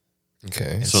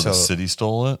 Okay. So the so- city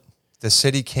stole it? The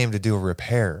city came to do a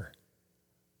repair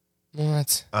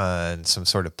What? on some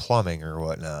sort of plumbing or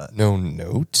whatnot, No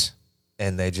note?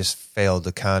 and they just failed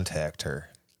to contact her.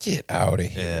 Get out of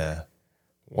here. Yeah.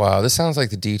 Wow, this sounds like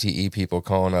the DTE people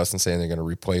calling us and saying they're going to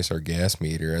replace our gas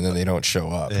meter and then they don't show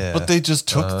up. Yeah. But they just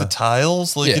took the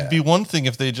tiles? Like, Yeah. it'd be one thing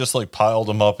if they just, like, piled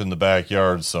them up in the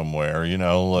backyard somewhere, you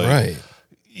know? Like, Right.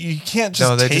 You can't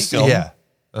just they take just them.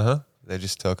 yeah. They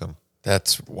just took them,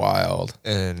 That's wild.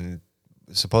 and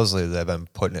supposedly they've been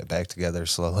putting it back together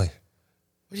slowly.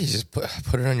 What do you just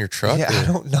put it on your truck? Yeah, I or-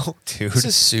 don't know, dude. This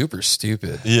is super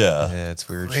stupid. Yeah. Yeah, it's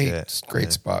weird Great, shit. great Yeah.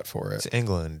 spot for It's it.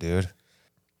 England, dude.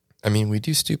 I mean, we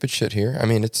do stupid shit here. I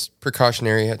mean, it's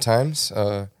precautionary at times.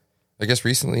 I guess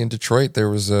recently in Detroit, there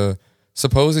was a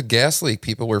supposed gas leak.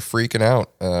 People were freaking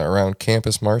out around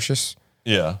Campus Martius,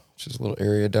 Yeah. which is a little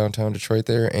area downtown Detroit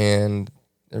there. And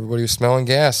everybody was smelling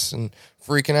gas and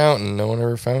freaking out, and no one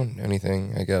ever found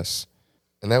anything, I guess.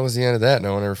 And that was the end of that.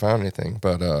 No one ever found anything.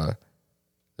 But there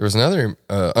was another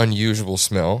unusual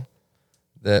smell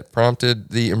that prompted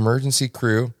the emergency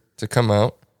crew to come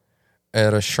out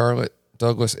at a Charlotte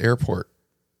Douglas Airport.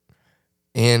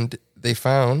 And they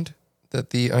found that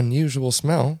the unusual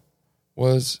smell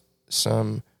was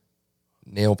some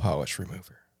nail polish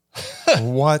remover.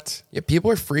 What? Yeah,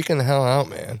 people are freaking the hell out,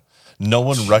 man. No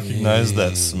one recognized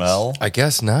that smell. I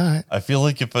guess not. I feel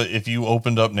like if you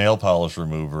opened up nail polish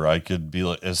remover, I could be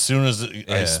like, as soon as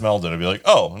I smelled it, I'd be like,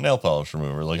 oh, nail polish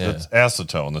remover. Like, that's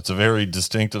acetone. That's a very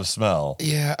distinctive smell.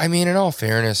 Yeah, I mean, in all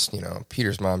fairness, you know,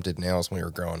 Peter's mom did nails when we were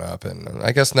growing up, and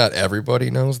I guess not everybody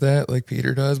knows that like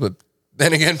Peter does, but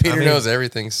then again, Peter knows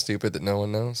everything stupid that no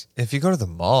one knows. If you go to the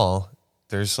mall,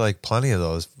 there's like plenty of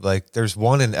those. Like there's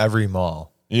one in every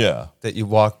mall Yeah. that you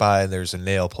walk by and there's a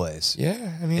nail place.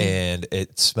 Yeah, I mean, And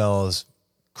it smells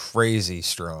crazy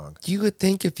strong. you would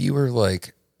think if you were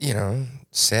like, you know,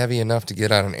 savvy enough to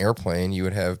get on an airplane, you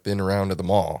would have been around to the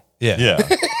mall. Yeah. Yeah.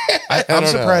 I'm don't know,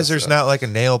 surprised there's not like a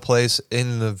nail place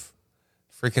in the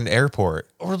freaking airport.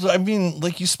 Or, I mean,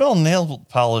 like, you smell nail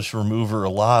polish remover a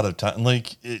lot of time.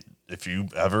 Like, if you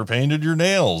ever painted your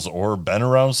nails or been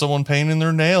around someone painting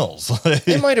their nails,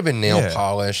 It might have been nail Yeah.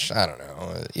 polish. I don't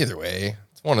know. Either way,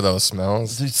 it's one of those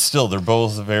smells. still, they're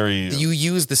both very. You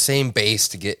use the same base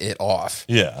to get it off.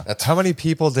 Yeah. How many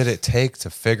people did it take to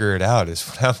figure it out is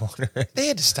what I'm wondering. They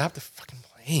had to stop the fucking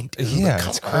plane, dude. Yeah, Like,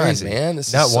 it's come crazy. on, man.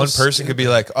 This Not is so one person could be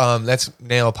like, that's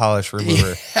nail polish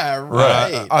remover. Yeah,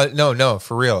 right. No,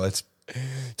 for real. It's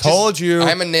told you.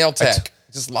 I'm a nail tech.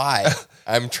 Just lie.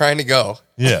 I'm trying to go.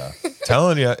 Yeah.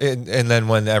 telling you. And then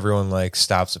when everyone like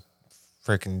stops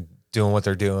freaking doing what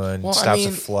they're doing, Well, I stops mean,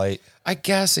 a flight. I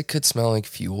guess it could smell like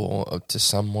fuel to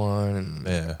someone.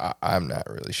 Yeah. I'm not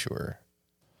really sure.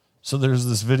 So there's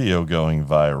this video going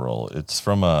viral. It's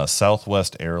from a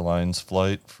Southwest Airlines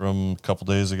flight from a couple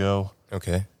days ago.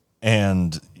 Okay.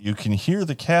 And you can hear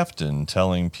the captain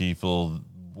telling people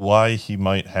why he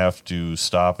might have to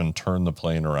stop and turn the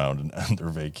plane around and end their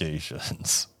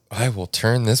vacations. I will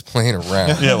turn this plane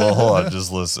around. Yeah, well, hold on.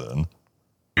 Just listen.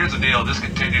 Here's the deal. This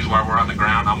continues while we're on the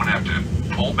ground. I'm going to have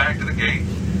to pull back to the gate.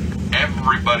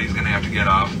 Everybody's going to have to get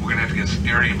off. We're going to have to get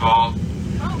security involved.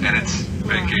 And it's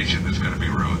vacation that's going to be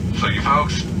ruined. So you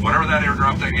folks, whatever that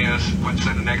airdrop thing is, quit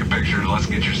sending naked pictures. Let's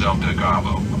get yourself to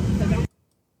Cabo.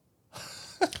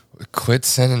 Quit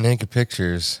sending naked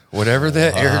pictures. Whatever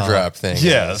that airdrop thing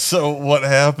Yeah, is. so what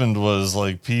happened was,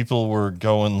 like, people were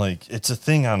going, like, it's a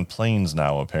thing on planes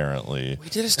now, apparently. We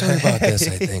did a story about this,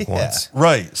 I think, once.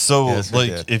 Right. So, Yes, we like,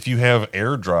 did. if you have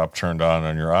AirDrop turned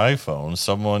on your iPhone,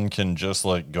 someone can just,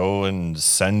 like, go and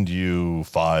send you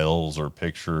files or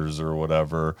pictures or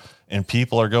whatever. And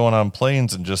people are going on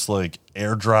planes and just, like,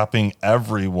 airdropping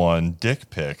everyone dick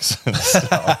pics and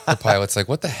stuff. The pilot's like,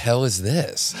 what the hell is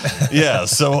this? Yeah.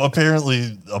 So,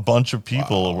 apparently, a bunch of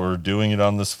people were doing it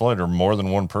on this flight, or more than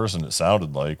one person, it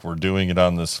sounded like, were doing it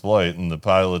on this flight. And the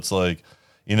pilot's like,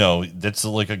 that's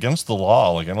like against the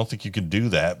law. Like, I don't think you could do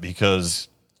that because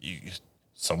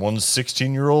someone's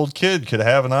 16-year-old kid could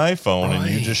have an iPhone and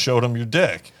you just showed them your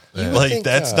dick. Like,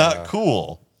 that's not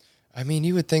cool. I mean,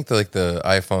 you would think that like the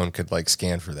iPhone could like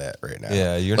scan for that right now.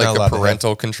 Yeah, you're like not allowed a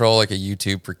parental control, like a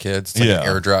YouTube for kids, it's like an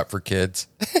AirDrop for kids.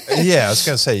 Yeah, I was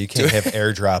gonna say you can't have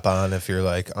AirDrop on if you're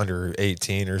like under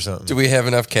 18 or something. Do we have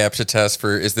enough CAPTCHA tests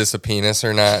for is this a penis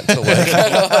or not to like,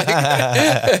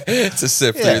 to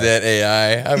sift through that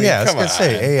AI? I mean, I was gonna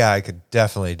say AI could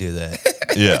definitely do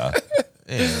that. Yeah.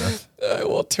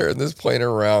 We'll turn this plane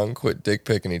around. Quit dick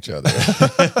picking each other.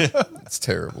 It's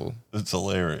terrible. It's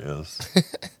hilarious.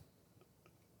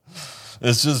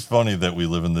 It's just funny that we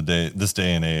live in this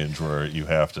day and age where you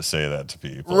have to say that to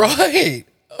people. Right.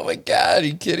 Oh my God. Are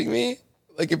you kidding me?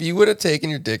 Like if you would have taken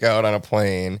your dick out on a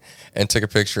plane and took a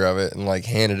picture of it and like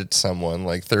handed it to someone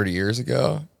like 30 years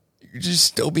ago, you'd just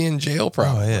still be in jail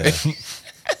probably. Oh yeah. You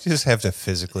just have to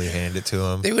physically hand it to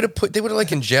them. They would have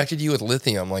like injected you with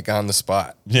lithium like on the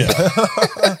spot. Yeah.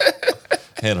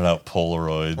 Handing out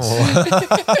Polaroids.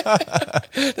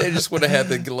 They just would have had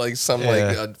the like some like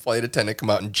a flight attendant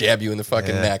come out and jab you in the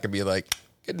fucking neck and be like,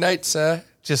 "Good night, sir."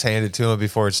 Just hand it to them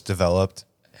before it's developed.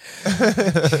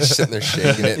 Just sitting there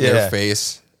shaking it in their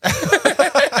face.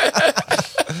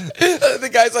 The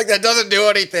guy's like, "That doesn't do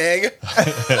anything."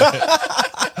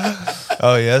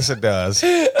 Oh yes, it does.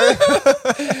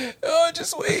 Oh,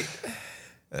 just wait.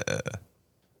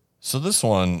 So this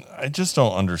one, I just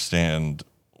don't understand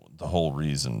the whole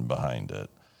reason behind it.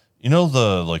 You know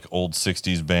the like old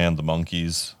 60s band, the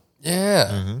Monkees?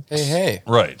 Yeah. Hey.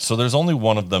 Right. So there's only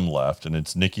one of them left, and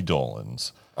it's Nicky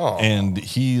Dolenz. Oh. And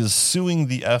he's suing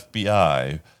the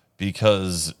FBI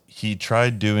because he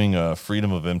tried doing a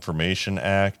Freedom of Information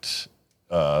Act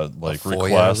like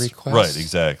request. Right,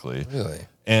 exactly. Really?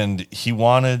 And he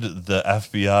wanted the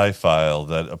FBI file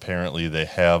that apparently they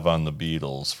have on the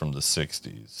Beatles from the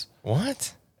 60s.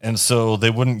 What? And so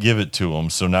they wouldn't give it to him.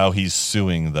 So now he's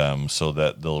suing them so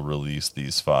that they'll release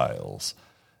these files.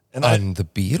 And On the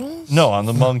Beatles? No, on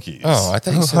the Monkees. Oh, I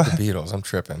thought you said the Beatles. I'm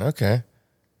tripping. Okay.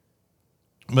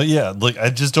 But yeah, like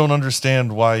I just don't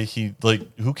understand why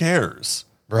who cares?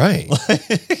 Right.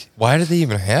 Why did they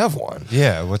even have one?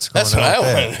 Yeah, what's going That's on? what I with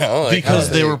want that? to know. Like, Because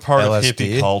they were part of LSD?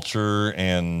 hippie culture,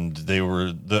 and the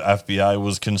FBI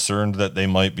was concerned that they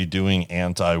might be doing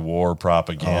anti-war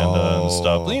propaganda and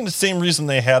stuff. I mean, the same reason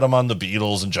they had them on the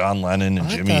Beatles and John Lennon and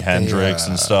Jimi thought Hendrix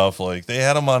and stuff. Like they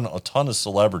had them on a ton of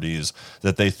celebrities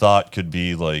that they thought could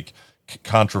be like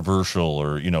controversial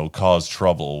or cause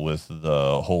trouble with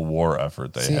the whole war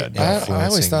effort they had. I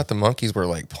always thought the Monkees were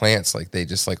like plants, like they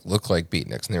just like look like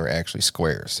beatniks, and they were actually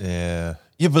squares. Yeah.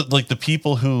 Yeah, but like the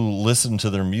people who listened to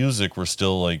their music were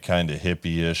still like kind of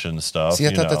hippie-ish and stuff. See, I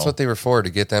thought that's what they were for, to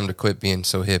get them to quit being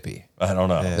so hippie. I don't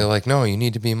know. They're like, no, you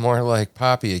need to be more like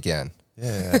Poppy again.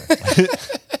 Yeah.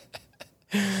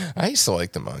 I used to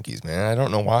like the Monkees, man. I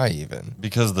don't know why even.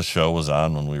 Because the show was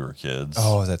on when we were kids.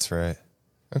 Oh, that's right.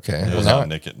 Okay. It was now, on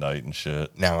Nick at Night and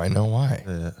shit. now I know why.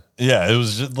 Yeah, it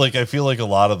was just like I feel like a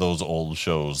lot of those old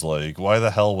shows, like why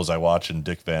the hell was I watching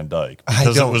Dick Van Dyke?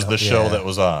 Because it was the show that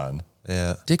was on.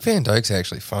 Yeah. Dick Van Dyke's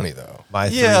actually funny though. My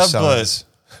Three Yeah, Sons.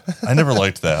 I never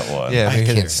liked that one. Yeah, I me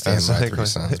either. can't stand My Three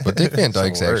Sons, but Dick Van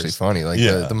Dyke's the actually worst. funny. Like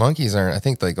Yeah. the Monkees aren't. I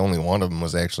think like only one of them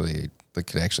was actually that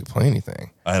could actually play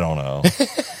anything. I don't know.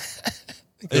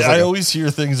 There's I like a- always hear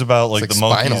things about like like the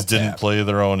Spinal Monkees didn't Tap. play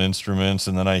their own instruments,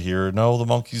 and then I hear no, the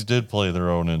Monkees did play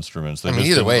their own instruments. They I mean, just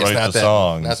either didn't way, it's write not the that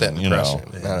songs. not that and,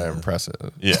 impressive. Not that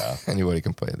impressive. Yeah, Anybody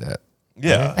can play that.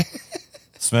 yeah.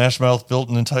 Smash Mouth built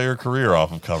an entire career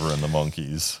off of covering the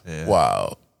Monkees. Yeah.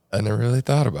 Wow, I never really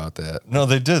thought about that. No,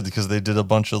 they did because they did a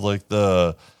bunch of like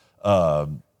the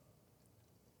I'm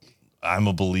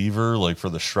a Believer, like for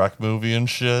the Shrek movie and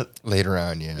shit. Later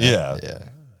on, yeah, Yeah.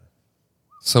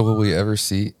 So will we ever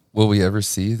see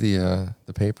the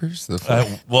papers?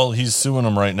 Well, he's suing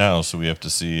them right now, so we have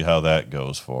to see how that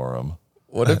goes for him.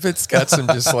 What if it's got some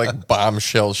just like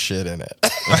bombshell shit in it?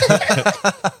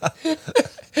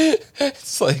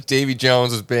 It's like Davy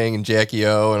Jones was banging Jackie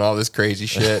O and all this crazy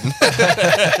shit.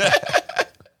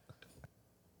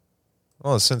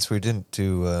 Well, since we didn't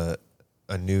do a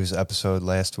news episode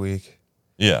last week,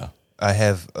 Yeah. I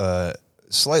have a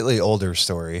slightly older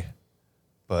story,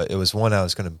 but it was one I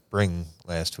was going to bring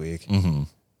last week. Mm-hmm.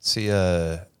 See,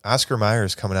 Oscar Mayer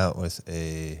is coming out with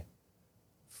a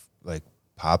like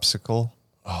popsicle.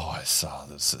 Oh, I saw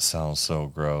this. It sounds so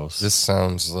gross. This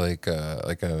sounds like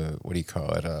a what do you call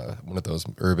it? One of those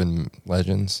urban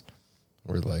legends.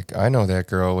 Where like, I know that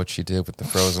girl, what she did with the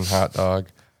frozen hot dog.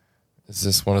 Is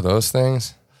this one of those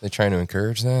things? They trying to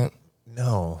encourage that?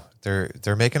 No,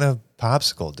 they're making a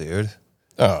popsicle, dude.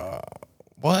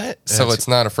 What? So it's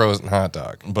not a frozen hot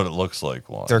dog. but it looks like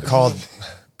one. They're called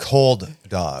cold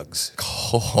dogs.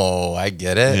 Oh, I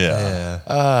get it. Yeah.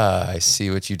 I see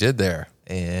what you did there.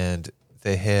 And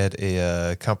they had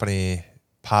a company,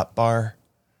 Pop Bar.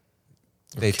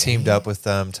 They teamed up with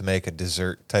them to make a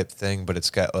dessert type thing, but it's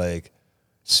got like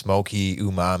smoky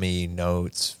umami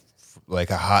notes, like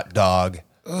a hot dog,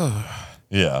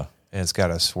 Yeah. and it's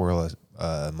got a swirl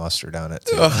of mustard on it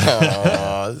too.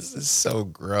 Oh, this is so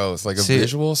gross. Like a See-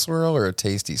 visual swirl or a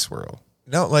tasty swirl?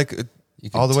 No, like You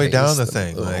all can the way down taste the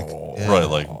them. thing. Like, Oh. yeah. Right,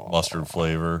 like mustard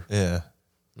flavor. Yeah.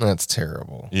 That's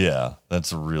terrible. Yeah,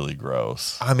 that's really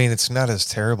gross. I mean, it's not as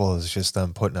terrible as just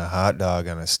them putting a hot dog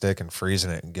on a stick and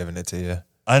freezing it and giving it to you.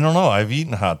 I don't know. I've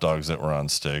eaten hot dogs that were on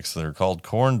sticks. They're called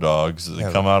corn dogs. They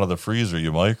Yeah, come out of the freezer.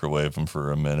 You microwave them for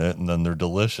a minute, and then they're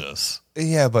delicious.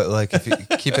 Yeah, but like if you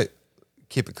keep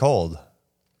it cold.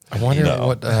 I wonder No.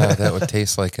 what that would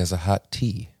taste like as a hot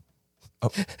tea.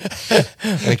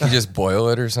 Like you just boil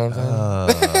it or something?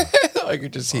 Like you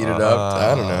just heat it up.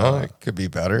 I don't know. It could be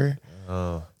better.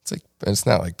 It's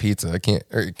not like pizza.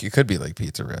 It could be like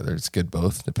pizza rather. It's good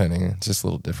both, depending. It's just a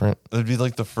little different. It'd be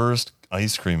like the first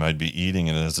ice cream I'd be eating,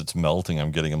 and as it's melting,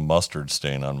 I'm getting a mustard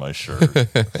stain on my shirt.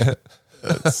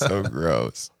 That's so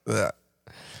gross. Ugh.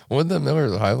 What did the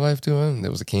Miller High Life doing?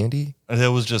 There was a candy. And it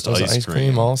was just It was ice, ice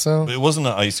cream also. It wasn't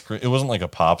an ice cream. It wasn't like a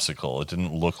popsicle. It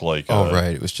didn't look like Oh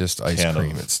right, it was just ice can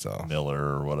cream of itself. Miller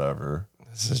or whatever.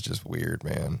 This is just weird,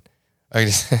 man. I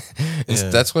just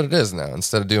that's what it is now.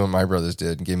 Instead of doing what my brothers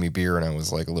did and give me beer when I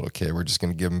was like a little kid, we're just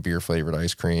gonna give them beer flavored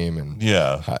ice cream and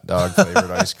Yeah. hot dog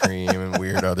flavored ice cream and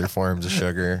weird other forms of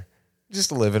sugar.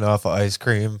 Just living off of ice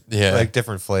cream. Yeah. Like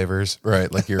different flavors. Right,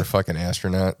 like you're a fucking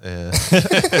astronaut. Yeah.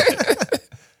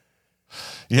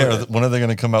 Yeah. When are they going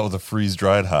to come out with a freeze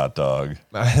dried hot dog?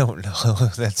 I don't know.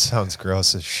 That sounds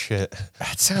gross as shit.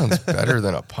 That sounds better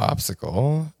than a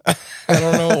popsicle. I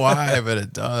don't know why, but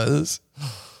it does.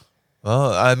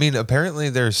 Well, I mean, apparently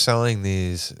they're selling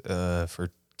these for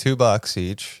 $2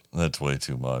 each. That's way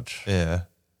too much. Yeah.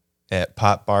 At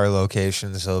Pop Bar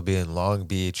locations. They'll be in Long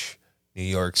Beach, New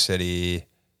York City,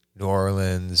 New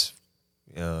Orleans.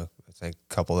 You know, I think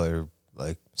a couple other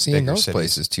like See, in bigger those cities.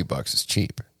 places, $2 is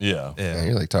cheap. Yeah. Yeah.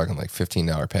 You're like talking like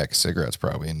 $15 pack of cigarettes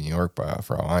probably in New York,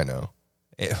 for all I know.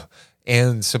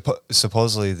 And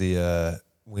supposedly the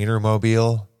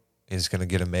Wienermobile is going to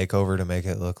get a makeover to make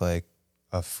it look like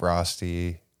a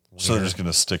frosty wiener. So they're just going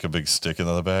to stick a big stick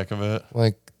into the back of it?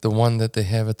 Like the one that they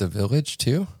have at the Village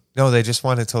too. No, they just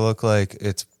want it to look like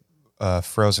it's a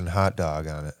frozen hot dog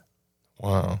on it.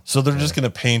 Wow. So they're just going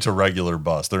to paint a regular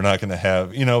bus. They're not going to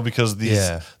have, because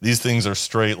these things are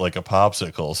straight like a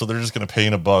popsicle. So they're just going to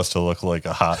paint a bus to look like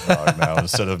a hot dog now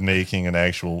instead of making an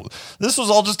actual. This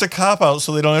was all just a cop out,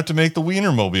 so they don't have to make the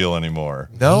Wienermobile anymore.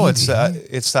 No, it's the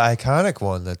iconic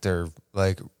one that they're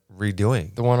like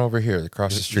redoing. The one over here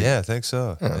across the street. Yeah, I think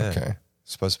so. Oh, Yeah. okay.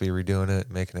 Supposed to be redoing it,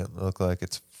 making it look like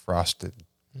it's frosted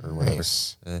or whatever.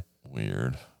 Nice.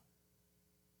 Weird.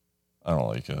 I don't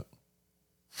like it.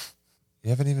 You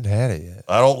haven't even had it yet.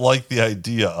 I don't like the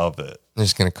idea of it. I'm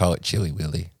just gonna call it Chili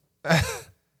Willy.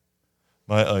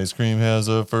 My ice cream has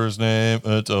a first name.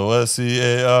 It's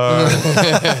OSCAR.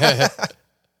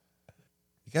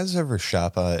 You guys ever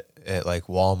shop at like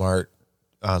Walmart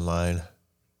online?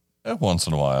 Once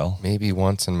in a while. Maybe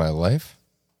once in my life.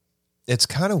 It's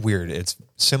kind of weird. It's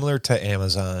similar to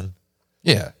Amazon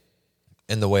Yeah.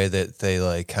 in the way that they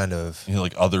like kind of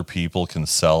Like other people can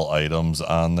sell items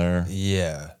on there.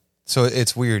 yeah. So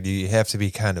it's weird. You have to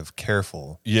be kind of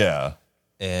careful. Yeah.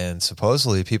 And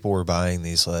supposedly people were buying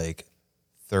these like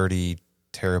 30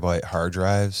 terabyte hard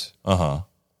drives, Uh-huh.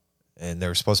 and they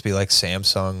were supposed to be like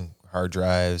Samsung hard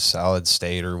drives, solid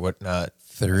state or whatnot.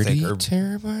 30 or-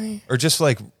 terabyte? Or just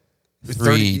like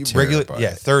 3 regular, terabyte.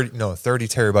 yeah, 30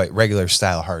 terabyte regular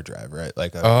style hard drive, right?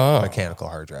 Like a Oh. mechanical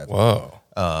hard drive. Whoa.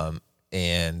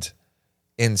 And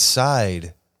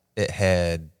inside it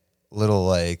had little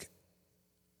like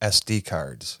SD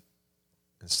cards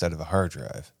instead of a hard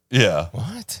drive. Yeah.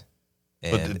 What?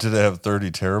 But And did it have 30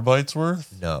 terabytes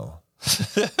worth? no.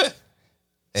 So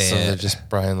they're And just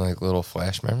buying like little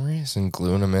flash memories and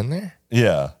gluing them in there?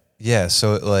 Yeah. yeah,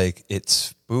 so it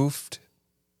spoofed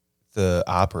the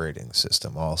operating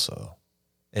system also.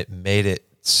 It made it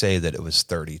say that it was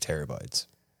 30 terabytes.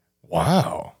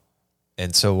 Wow.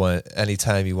 And so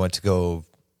anytime you went to go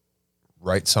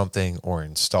write something or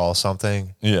install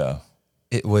something, Yeah.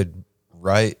 it would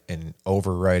write and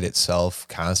overwrite itself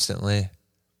constantly.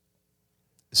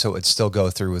 So it'd still go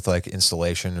through with like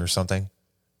installation or something.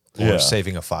 or Yeah.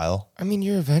 saving a file. I mean,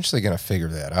 you're eventually going to figure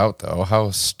that out, though.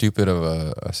 How stupid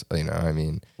of I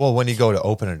mean, Well, when you go to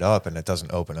open it up and it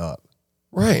doesn't open up.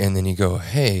 right. And then you go,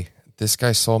 hey, this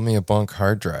guy sold me a bunk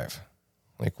hard drive.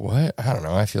 Like, what? I don't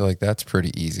know. I feel like that's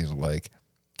pretty easy to, like,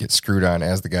 get screwed on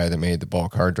as the guy that made the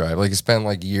bulk hard drive. Like, you spent,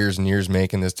 like, years and years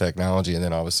making this technology, and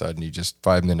then all of a sudden, you just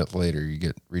 5 minutes later, you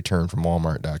get returned from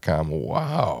Walmart.com.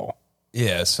 Wow.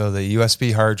 Yeah, so the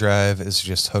USB hard drive is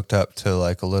just hooked up to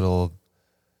like a little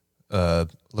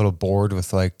board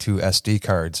with like 2 SD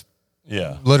cards,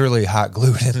 Yeah. literally hot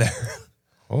glued in there.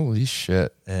 Holy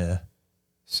shit. Yeah.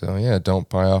 So, yeah, don't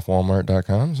buy off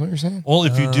Walmart.com is what you're saying? Well,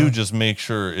 if you do, just make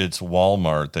sure it's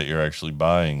Walmart that you're actually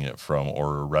buying it from,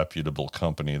 or a reputable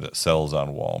company that sells on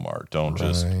Walmart. Don't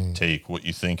just Right. take what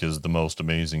you think is the most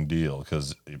amazing deal,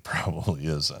 because it probably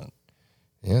isn't.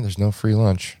 Yeah, there's no free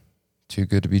lunch. Too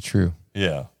good to be true.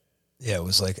 Yeah. Yeah, it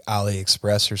was like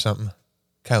AliExpress or something.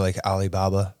 Kind of like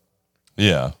Alibaba.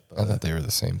 Yeah. I thought they were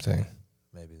the same thing.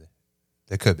 Maybe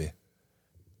they could be.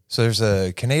 So there's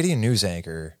a Canadian news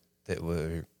anchor that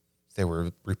they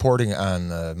were reporting on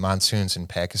the monsoons in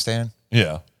Pakistan,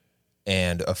 Yeah.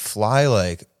 and a fly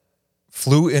like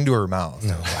flew into her mouth.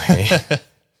 No way.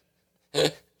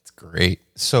 It's great.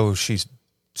 So she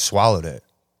swallowed it.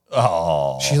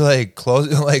 Oh. She like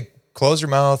closed her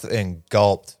mouth and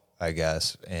gulped, I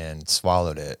guess, and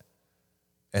swallowed it,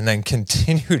 and then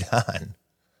continued on.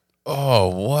 Oh,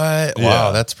 what? Yeah.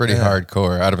 Wow, that's pretty Yeah.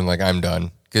 hardcore. I'd have been like, I'm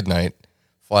done. Good night.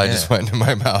 Fly just Yeah. went into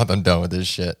my mouth. I'm done with this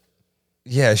shit.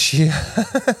 Yeah,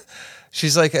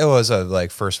 she's like, it was a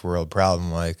like first world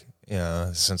problem. Like, you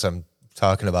know, since I'm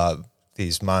talking about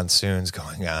these monsoons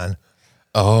going on.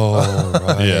 Oh,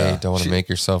 right. Yeah. Don't want to make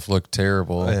yourself look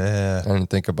terrible. Yeah. I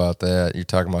didn't think about that. You're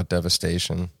talking about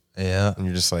devastation. Yeah. And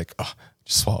you're just like, oh,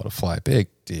 just swallowed a fly. Big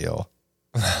deal.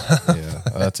 Yeah,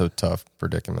 that's a tough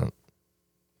predicament.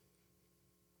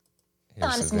 Here's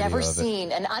Pakistan has the video never of it.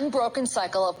 seen an unbroken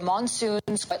cycle of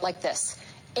monsoons quite like this.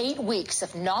 8 weeks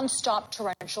of nonstop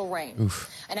torrential rain.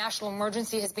 A national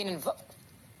emergency has been invoked,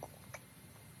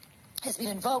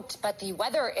 but the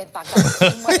weather in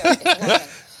Baghdad weather is warming.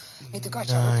 Meet the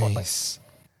Gretchen report. Nice.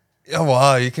 Oh,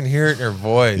 wow, you can hear it in her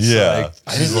voice. Yeah.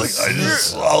 Like, She's like, I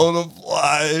just swallowed a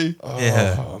fly.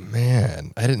 yeah. Oh,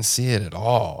 man. I didn't see it at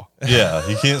all. Yeah.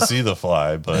 You can't see the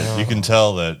fly, but you can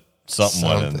tell that something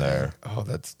went in there. Oh,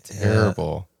 that's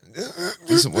terrible.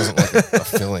 This wasn't like a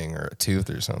filling or a tooth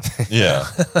or something. Yeah.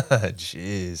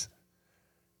 Jeez.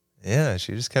 Yeah,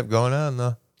 she just kept going on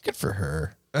though. Good for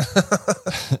her.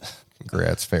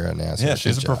 Congrats, Farrah Nasser. Yeah.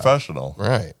 She's a Good job. professional.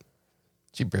 Right.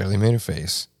 She barely made a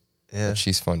face. Yeah. But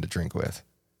she's fun to drink with.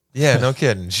 Yeah, no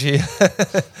kidding. She's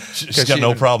got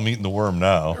no problem eating the worm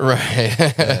now.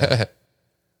 Right.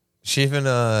 She even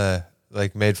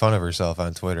like made fun of herself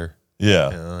on Twitter.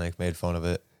 Yeah. You know, like made fun of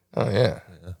it. Oh, yeah.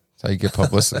 That's how you get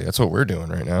publicity. That's what we're doing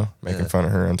right now, making fun of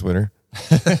her on Twitter.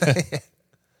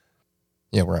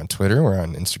 Yeah, we're on Twitter, we're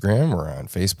on Instagram, we're on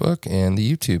Facebook, and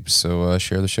the YouTube. So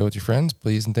share the show with your friends,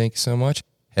 please, and thank you so much.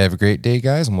 Have a great day,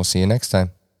 guys, and we'll see you next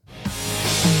time.